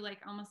can do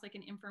almost like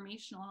an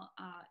informational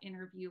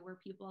interview where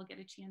people get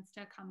a chance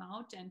to come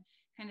out and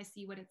kind of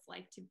see what it's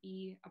like to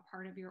be a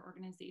part of your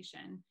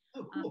organization.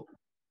 Oh, cool.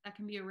 That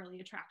can be a really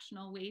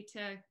attractional way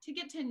to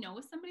get to know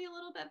somebody a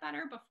little bit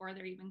better before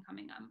they're even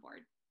coming on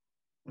board.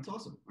 That's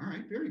awesome. All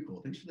right, very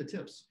cool. Thanks for the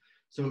tips.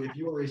 So if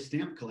you are a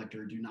stamp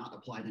collector, do not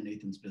apply to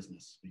Nathan's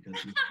business, because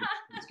he's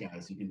this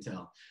guys, you can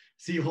tell.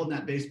 See you holding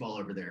that baseball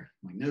over there.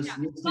 I'm like, no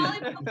stamp.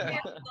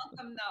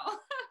 Welcome though.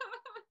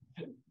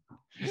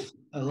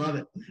 I love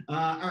it.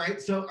 All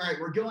right,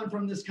 we're going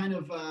from this kind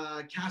of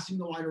casting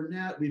the wider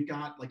net. We've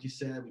got, like you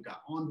said, we've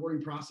got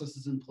onboarding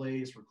processes in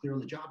place. We're clear on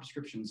the job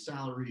description,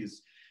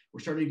 salaries.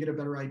 We're starting to get a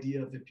better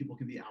idea of if people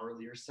can be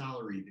hourly or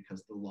salary,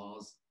 because the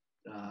laws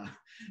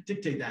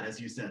dictate that,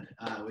 as you said,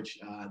 which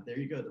there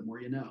you go, the more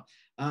you know.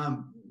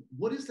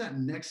 What is that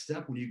next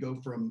step when you go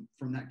from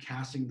that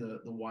casting the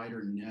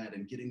wider net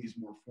and getting these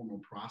more formal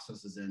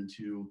processes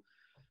into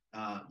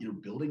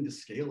building to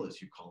scale,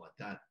 as you call it,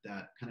 that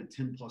kind of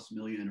 10+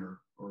 million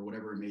or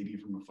whatever it may be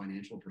from a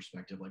financial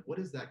perspective? Like, what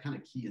is that kind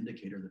of key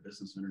indicator the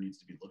business owner needs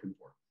to be looking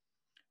for?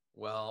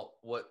 Well,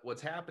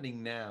 what's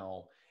happening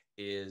now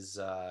is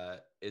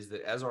that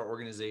as our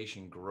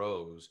organization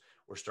grows,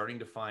 we're starting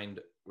to find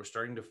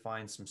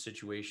some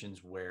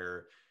situations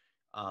where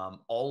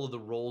all of the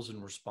roles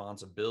and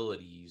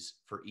responsibilities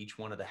for each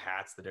one of the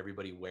hats that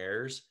everybody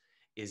wears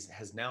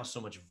has now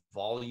so much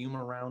volume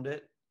around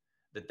it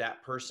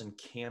that person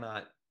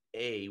cannot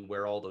A,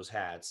 wear all those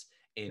hats,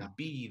 and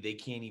B, they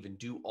can't even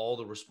do all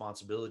the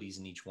responsibilities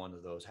in each one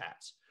of those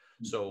hats.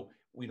 Mm-hmm. So,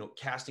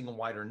 casting a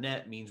wider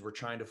net means we're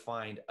trying to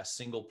find a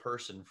single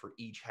person for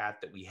each hat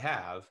that we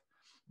have.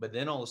 But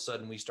then all of a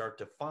sudden we start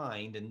to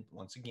find, and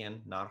once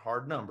again, not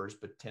hard numbers,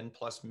 but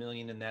 10+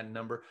 million in that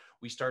number,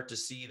 we start to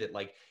see that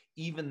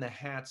even the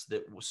hats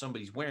that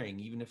somebody's wearing,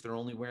 even if they're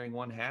only wearing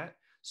one hat,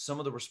 some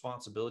of the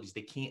responsibilities,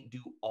 they can't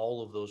do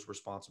all of those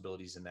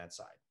responsibilities in that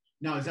side.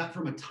 Now, is that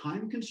from a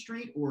time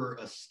constraint or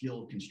a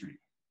skill constraint?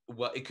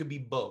 Well, it could be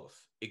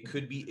both. It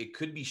could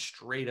be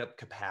straight up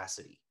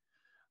capacity.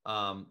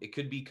 It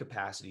could be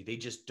capacity. They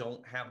just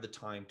don't have the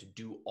time to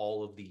do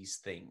all of these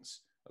things.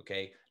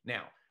 Okay.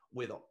 Now,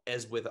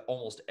 as with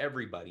almost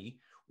everybody,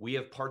 we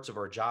have parts of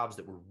our jobs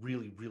that we're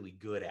really, really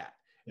good at.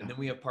 And then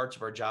we have parts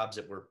of our jobs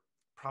that we're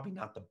probably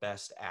not the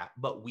best at,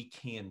 but we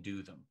can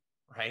do them,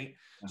 right?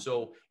 Yeah.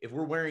 So if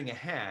we're wearing a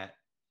hat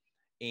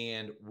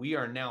and we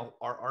are now,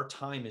 our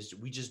time is,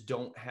 we just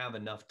don't have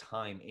enough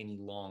time any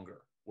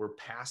longer. We're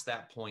past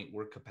that point,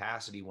 we're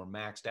capacity, we're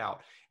maxed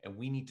out, and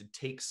we need to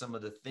take some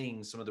of the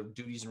things, some of the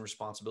duties and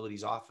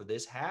responsibilities off of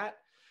this hat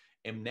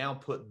and now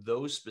put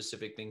those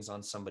specific things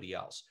on somebody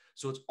else.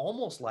 So it's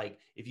almost like,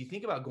 if you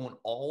think about going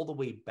all the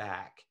way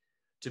back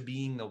to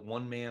being the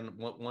one man,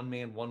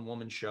 one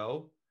woman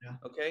show, yeah.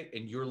 Okay.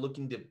 And you're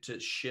looking to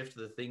shift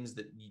the things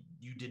that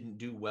you didn't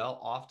do well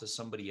off to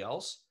somebody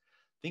else.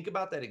 Think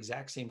about that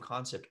exact same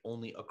concept,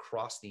 only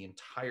across the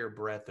entire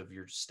breadth of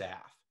your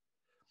staff.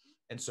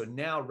 And so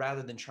now,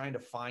 rather than trying to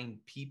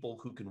find people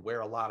who can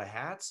wear a lot of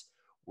hats,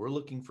 we're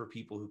looking for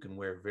people who can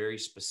wear very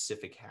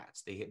specific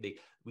hats.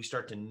 We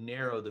start to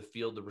narrow the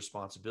field of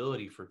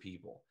responsibility for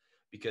people,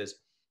 because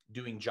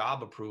doing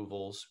job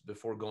approvals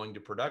before going to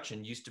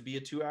production used to be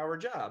a 2-hour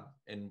job,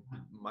 and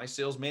my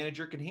sales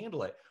manager could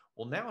handle it.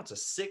 Well, now it's a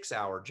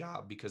 6-hour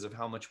job because of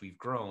how much we've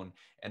grown.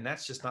 And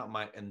that's just not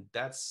and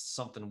that's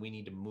something we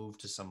need to move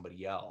to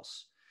somebody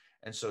else.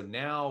 And so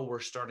now we're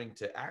starting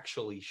to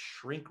actually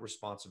shrink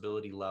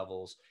responsibility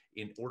levels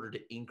in order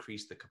to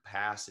increase the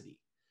capacity.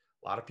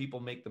 A lot of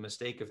people make the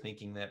mistake of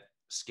thinking that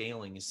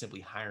scaling is simply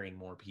hiring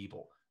more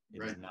people.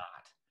 It is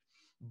not.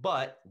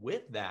 But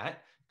with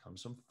that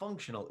comes some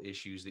functional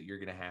issues that you're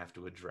going to have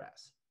to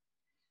address.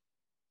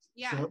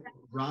 Yeah. So,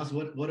 Roz,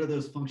 what are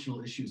those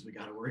functional issues we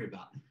got to worry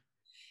about?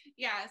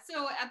 Yeah.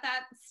 So at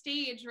that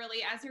stage, really,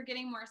 as you're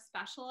getting more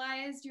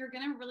specialized, you're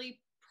going to really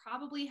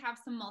probably have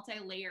some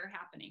multi-layer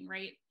happening,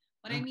 right?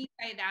 What I mean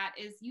by that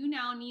is you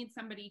now need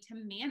somebody to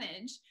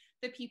manage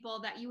the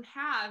people that you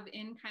have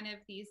in kind of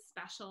these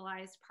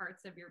specialized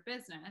parts of your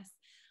business.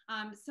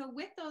 So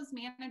with those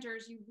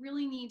managers, you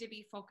really need to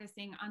be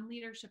focusing on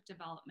leadership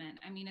development.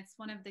 I mean, it's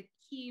one of the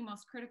key,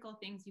 most critical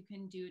things you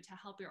can do to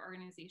help your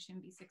organization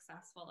be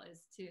successful,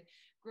 is to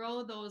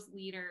grow those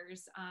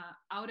leaders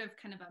out of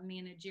kind of a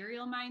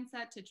managerial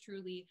mindset to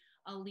truly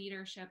a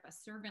leadership, a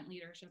servant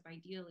leadership,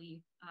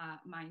 ideally,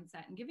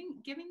 mindset, and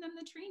giving them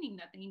the training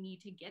that they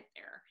need to get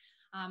there.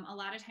 A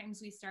lot of times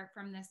we start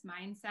from this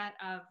mindset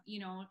of,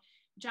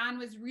 John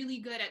was really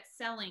good at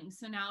selling,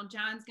 so now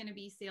John's going to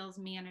be sales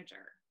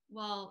manager.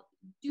 Well,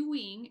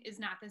 doing is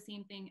not the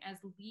same thing as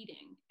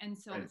leading. And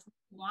so if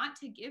we want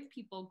to give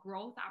people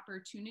growth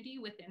opportunity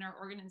within our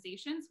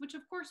organizations, which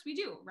of course we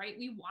do, right?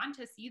 We want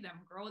to see them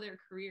grow their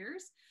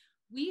careers.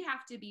 We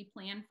have to be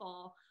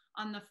planful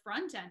on the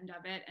front end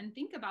of it and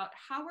think about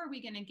how are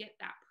we going to get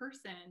that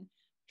person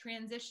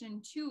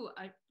transition to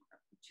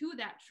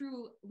that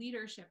true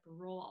leadership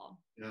role,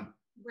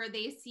 where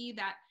they see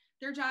that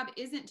their job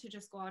isn't to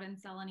just go out and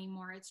sell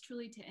anymore. It's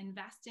truly to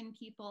invest in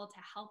people, to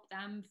help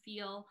them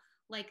feel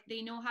like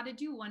they know how to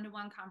do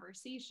one-to-one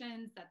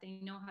conversations, that they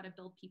know how to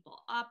build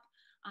people up,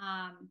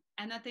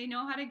 and that they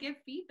know how to give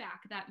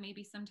feedback that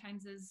maybe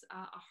sometimes is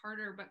a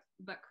harder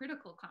but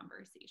critical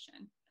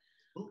conversation.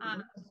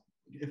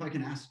 If I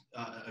can ask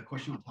a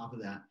question on top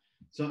of that.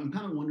 So I'm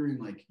kind of wondering,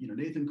 like,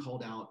 Nathan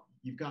called out,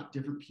 you've got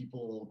different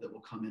people that will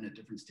come in at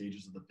different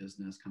stages of the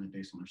business, kind of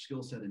based on their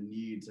skill set and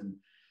needs. And,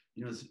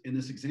 in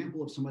this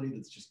example of somebody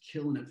that's just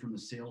killing it from the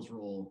sales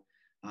role,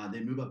 they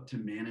move up to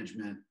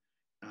management.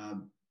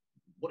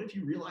 What if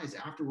you realize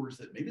afterwards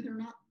that maybe they're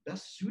not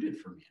best suited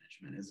for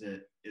management? Is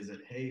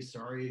it, hey,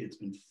 sorry, it's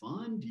been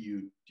fun? Do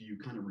you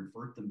kind of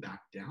revert them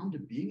back down to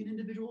being an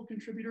individual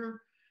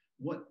contributor?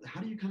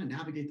 How do you kind of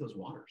navigate those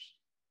waters?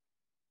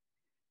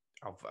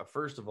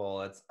 First of all,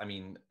 that's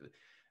going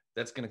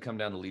to come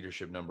down to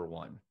leadership number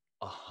one,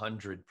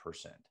 100%.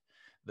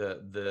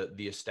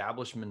 The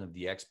establishment of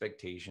the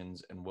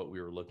expectations and what we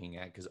were looking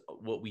at, because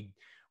what we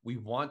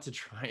want to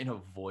try and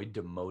avoid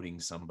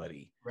demoting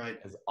somebody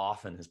as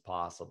often as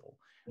possible.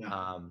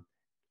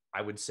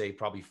 I would say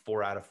probably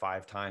 4 out of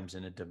 5 times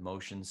in a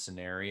demotion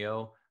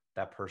scenario,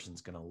 that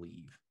person's going to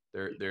leave.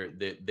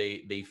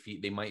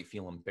 They might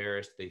feel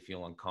embarrassed. They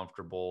feel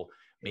uncomfortable.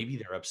 Maybe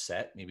they're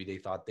upset. Maybe they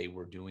thought they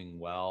were doing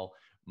well.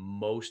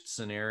 Most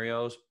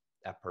scenarios,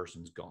 that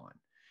person's gone.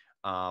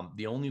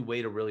 The only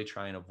way to really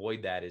try and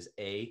avoid that is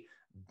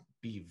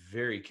be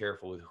very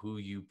careful with who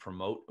you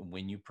promote and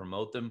when you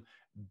promote them.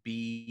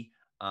 B,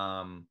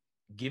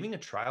 giving a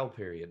trial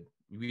period.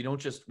 We don't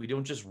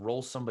just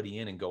roll somebody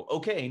in and go,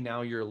 okay,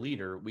 now you're a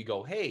leader. We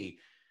go, hey,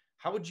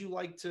 how'd you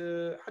like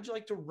to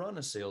run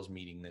a sales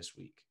meeting this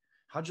week?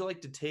 How'd you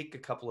like to take a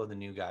couple of the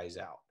new guys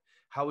out?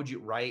 How would you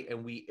write?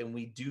 And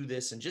we do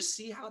this and just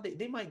see how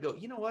they might go,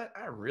 you know what?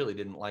 I really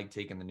didn't like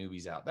taking the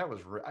newbies out.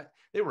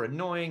 They were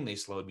annoying. They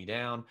slowed me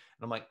down.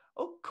 And I'm like,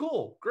 oh,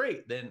 cool.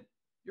 Great. Then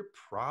you're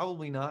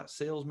probably not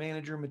sales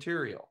manager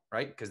material,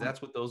 right? Because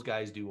that's what those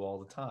guys do all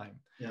the time.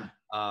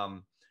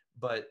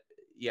 But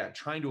yeah,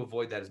 trying to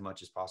avoid that as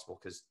much as possible,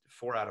 because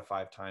 4 out of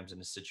 5 times in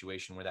a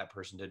situation where that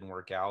person didn't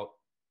work out,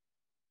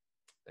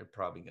 they're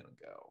probably going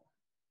to go.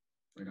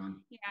 Right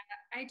on. Yeah,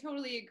 I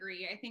totally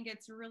agree. I think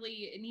it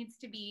needs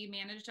to be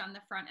managed on the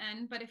front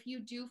end. But if you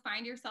do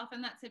find yourself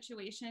in that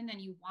situation and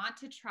you want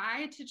to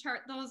try to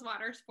chart those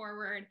waters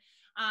forward,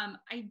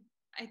 I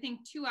I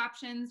think two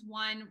options.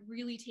 One,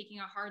 really taking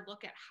a hard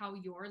look at how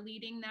you're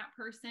leading that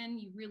person.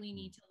 You really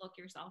need to look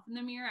yourself in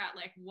the mirror at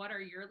like, what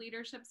are your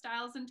leadership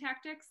styles and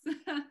tactics?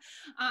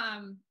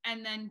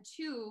 And then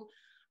two,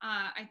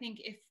 I think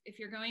if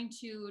you're going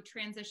to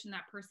transition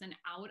that person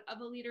out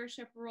of a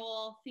leadership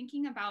role,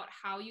 thinking about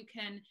how you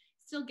can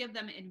still give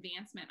them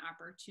advancement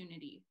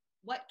opportunity.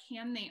 What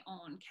can they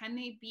own? Can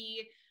they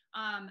be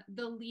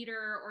the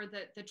leader or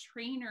the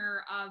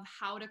trainer of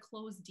how to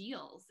close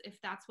deals if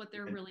that's what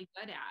they're really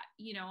good at,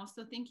 you know?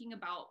 So thinking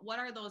about what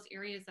are those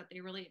areas that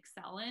they really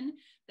excel in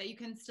that you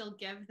can still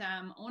give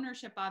them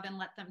ownership of and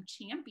let them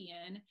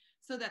champion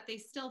so that they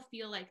still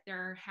feel like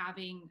they're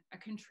having a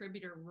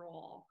contributor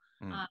role.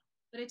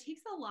 But it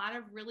takes a lot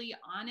of really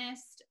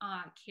honest,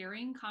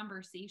 caring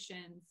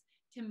conversations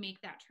to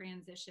make that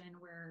transition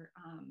where,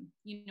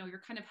 you know,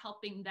 you're kind of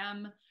helping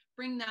them,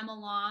 bring them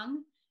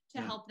along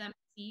to help them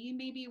see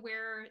maybe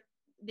where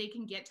they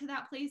can get to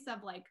that place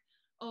of like,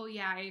 oh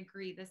yeah, I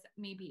agree, this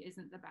maybe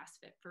isn't the best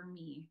fit for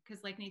me.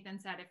 Because like Nathan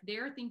said, if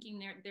they're thinking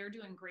they're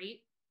doing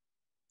great,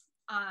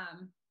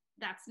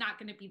 that's not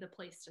going to be the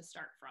place to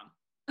start from.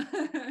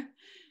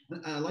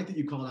 I like that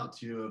you called out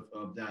too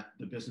of that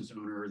the business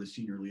owner or the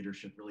senior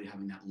leadership really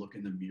having that look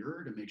in the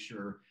mirror to make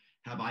sure,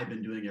 have I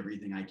been doing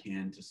everything I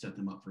can to set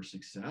them up for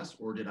success,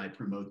 or did I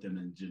promote them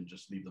and didn't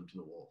just leave them to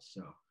the wolves?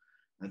 So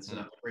that's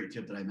a great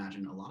tip that I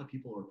imagine a lot of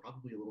people are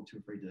probably a little too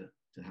afraid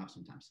to have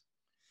sometimes.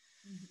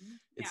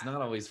 It's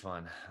not always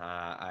fun.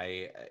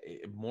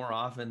 More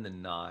often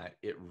than not,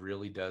 it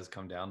really does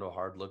come down to a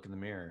hard look in the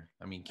mirror.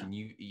 I mean, can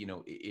you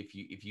know,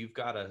 if you've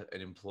got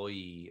an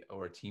employee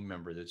or a team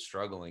member that's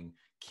struggling,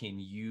 can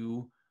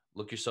you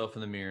look yourself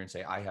in the mirror and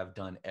say, I have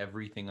done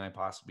everything I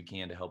possibly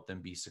can to help them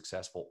be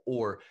successful,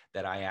 or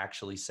that I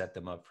actually set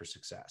them up for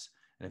success?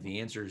 And if the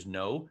answer is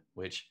no,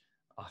 which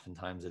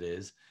oftentimes it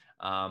is,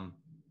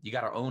 you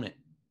got to own it.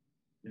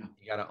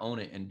 You got to own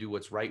it and do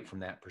what's right from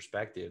that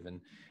perspective.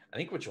 And I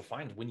think what you'll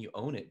find is when you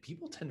own it,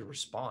 people tend to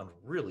respond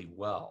really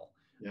well.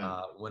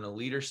 When a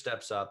leader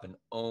steps up and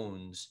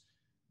owns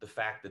the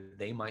fact that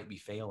they might be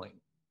failing.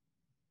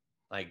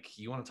 Like,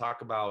 you want to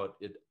talk about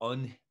it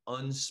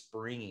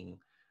unspringing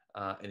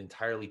an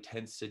entirely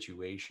tense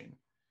situation.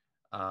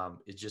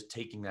 It's just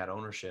taking that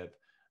ownership.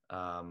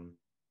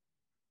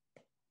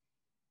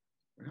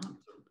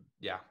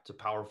 It's a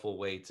powerful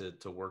way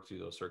to work through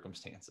those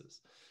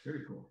circumstances.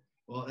 Very cool.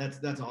 Well,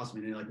 that's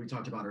awesome. And like we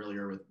talked about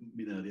earlier with,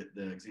 you know,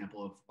 the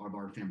example of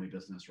our family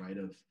business, right?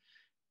 Of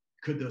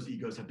could those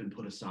egos have been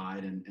put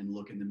aside and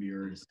look in the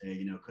mirror to say,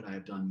 you know, could I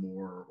have done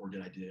more, or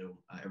did I do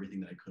everything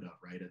that I could have,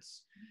 right?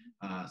 It's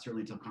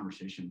certainly a tough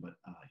conversation, but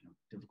you know,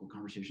 difficult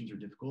conversations are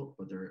difficult,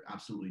 but they're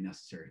absolutely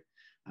necessary.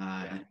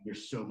 And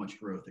there's so much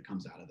growth that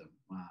comes out of them.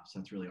 Wow, so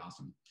that's really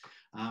awesome.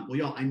 Well,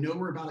 y'all, I know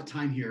we're about at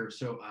time here,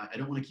 so I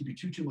don't want to keep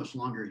you too much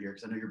longer here,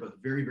 because I know you're both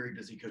very, very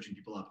busy coaching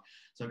people up.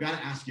 So I've got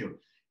to ask you,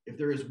 if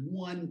there is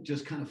one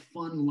just kind of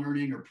fun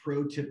learning or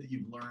pro tip that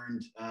you've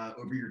learned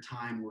over your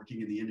time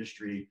working in the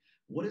industry,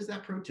 what is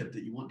that pro tip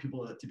that you want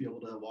people to be able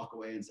to walk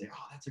away and say,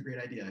 oh, that's a great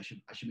idea, I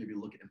should maybe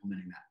look at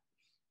implementing that?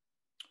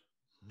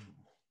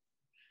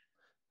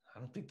 I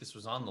don't think this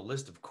was on the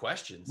list of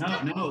questions.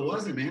 No, it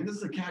wasn't, man. This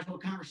is a casual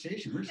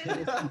conversation. We're just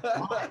having some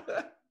fun. Love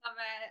it.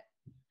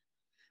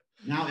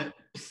 Now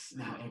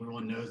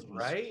everyone knows,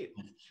 right?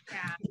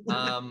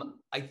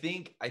 I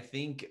think,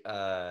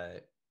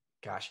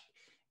 gosh,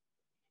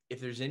 if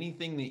there's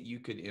anything that you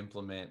could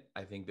implement,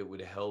 I think that would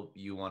help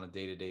you on a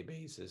day-to-day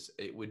basis,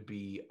 it would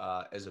be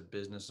as a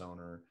business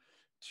owner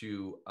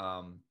to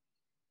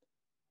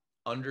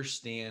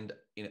understand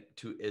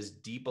to as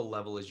deep a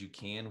level as you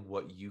can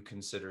what you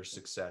consider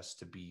success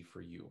to be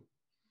for you.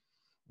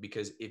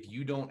 Because if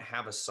you don't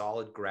have a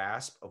solid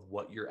grasp of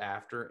what you're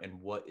after and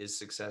what is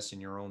success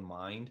in your own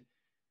mind,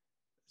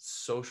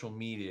 social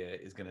media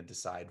is going to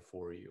decide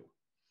for you.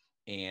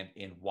 And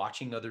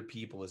watching other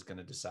people is going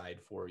to decide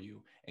for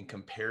you, and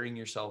comparing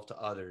yourself to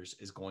others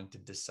is going to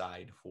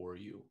decide for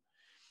you.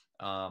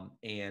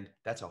 And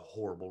that's a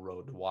horrible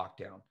road to walk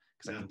down,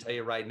 because I can tell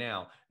you right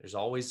now, there's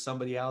always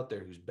somebody out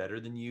there who's better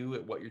than you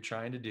at what you're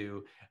trying to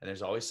do. And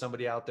there's always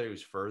somebody out there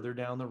who's further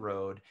down the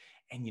road.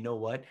 And you know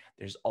what?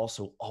 There's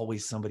also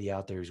always somebody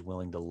out there who's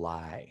willing to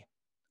lie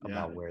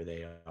about where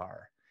they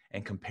are.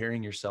 And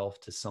comparing yourself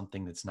to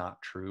something that's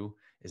not true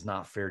is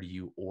not fair to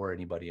you or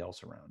anybody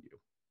else around you.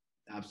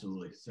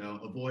 Absolutely. So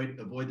avoid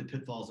the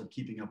pitfalls of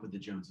keeping up with the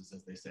Joneses,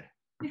 as they say.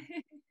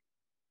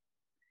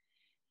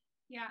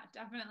 Yeah,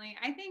 definitely.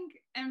 I think,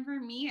 and for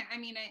me, I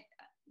mean, a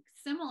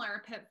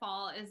similar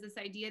pitfall is this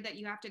idea that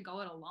you have to go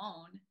it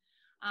alone.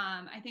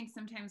 I think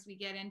sometimes we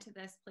get into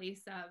this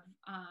place of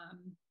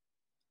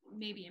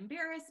maybe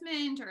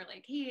embarrassment, or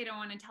like, hey, I don't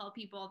want to tell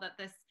people that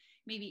this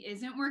maybe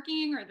isn't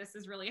working, or this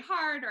is really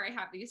hard, or I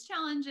have these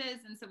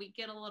challenges. And so we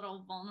get a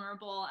little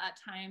vulnerable at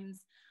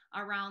times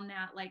around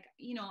that. Like,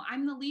 you know,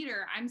 I'm the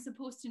leader, I'm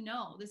supposed to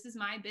know, this is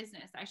my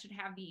business, I should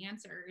have the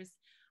answers.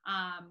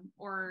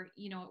 Or,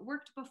 you know, it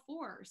worked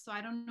before, so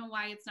I don't know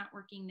why it's not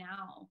working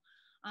now.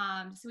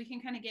 So we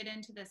can kind of get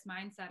into this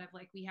mindset of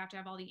like, we have to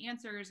have all the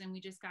answers, and we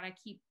just got to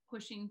keep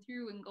pushing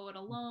through and go it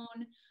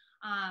alone.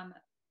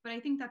 But I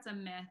think that's a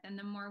myth. And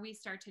the more we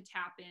start to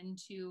tap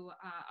into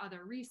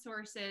other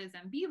resources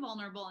and be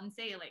vulnerable and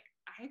say, like,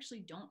 I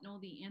actually don't know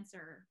the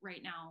answer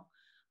right now.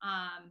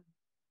 I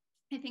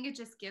think it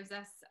just gives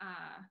us,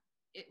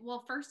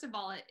 well, first of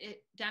all,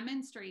 it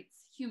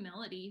demonstrates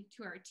humility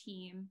to our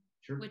team,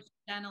 sure, which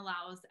then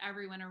allows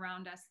everyone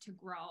around us to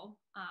grow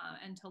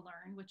and to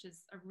learn, which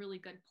is a really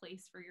good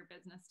place for your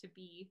business to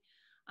be.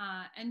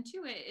 And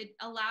two, it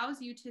allows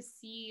you to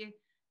see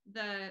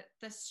the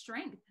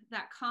strength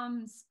that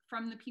comes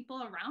from the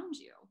people around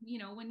you. You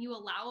know, when you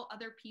allow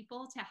other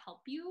people to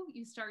help you,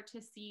 you start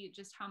to see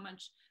just how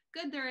much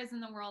good there is in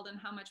the world and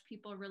how much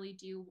people really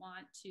do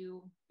want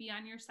to be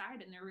on your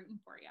side and they're rooting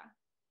for you.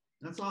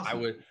 That's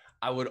awesome.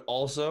 I would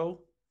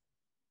also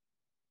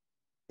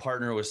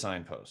partner with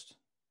Signpost.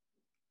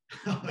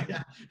 Oh,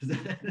 yeah.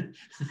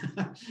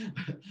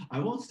 I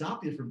won't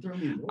stop you from throwing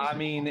me. I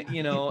mean,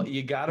 you know,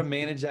 you got to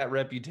manage that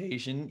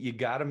reputation. You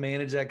got to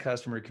manage that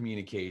customer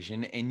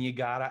communication, and you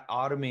got to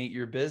automate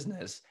your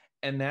business.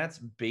 And that's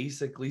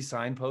basically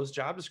Signpost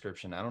job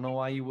description. I don't know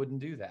why you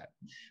wouldn't do that.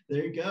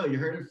 There you go. You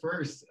heard it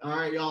first. All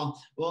right, y'all.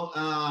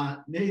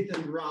 Well,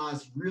 Nathan,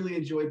 Roz, really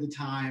enjoyed the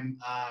time.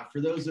 For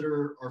those that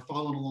are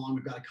following along,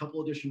 we've got a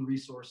couple additional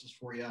resources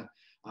for you.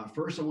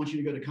 First, I want you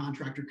to go to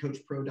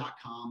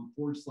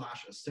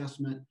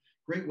contractorcoachpro.com/assessment.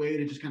 Great way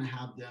to just kind of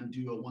have them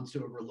do a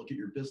once-over look at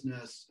your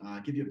business,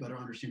 give you a better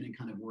understanding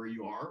kind of where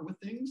you are with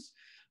things.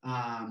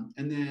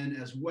 And then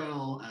as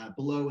well,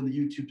 below in the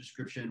YouTube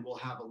description, we'll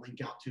have a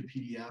link out to a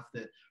PDF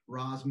that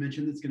Roz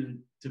mentioned that's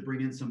going to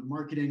bring in some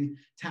marketing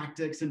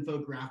tactics,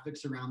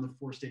 infographics around the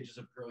 4 stages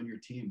of growing your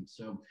team.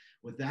 So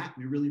with that,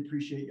 we really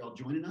appreciate y'all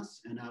joining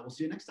us, and we'll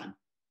see you next time.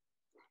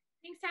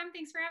 Thanks, Tom.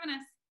 Thanks for having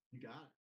us. You got it.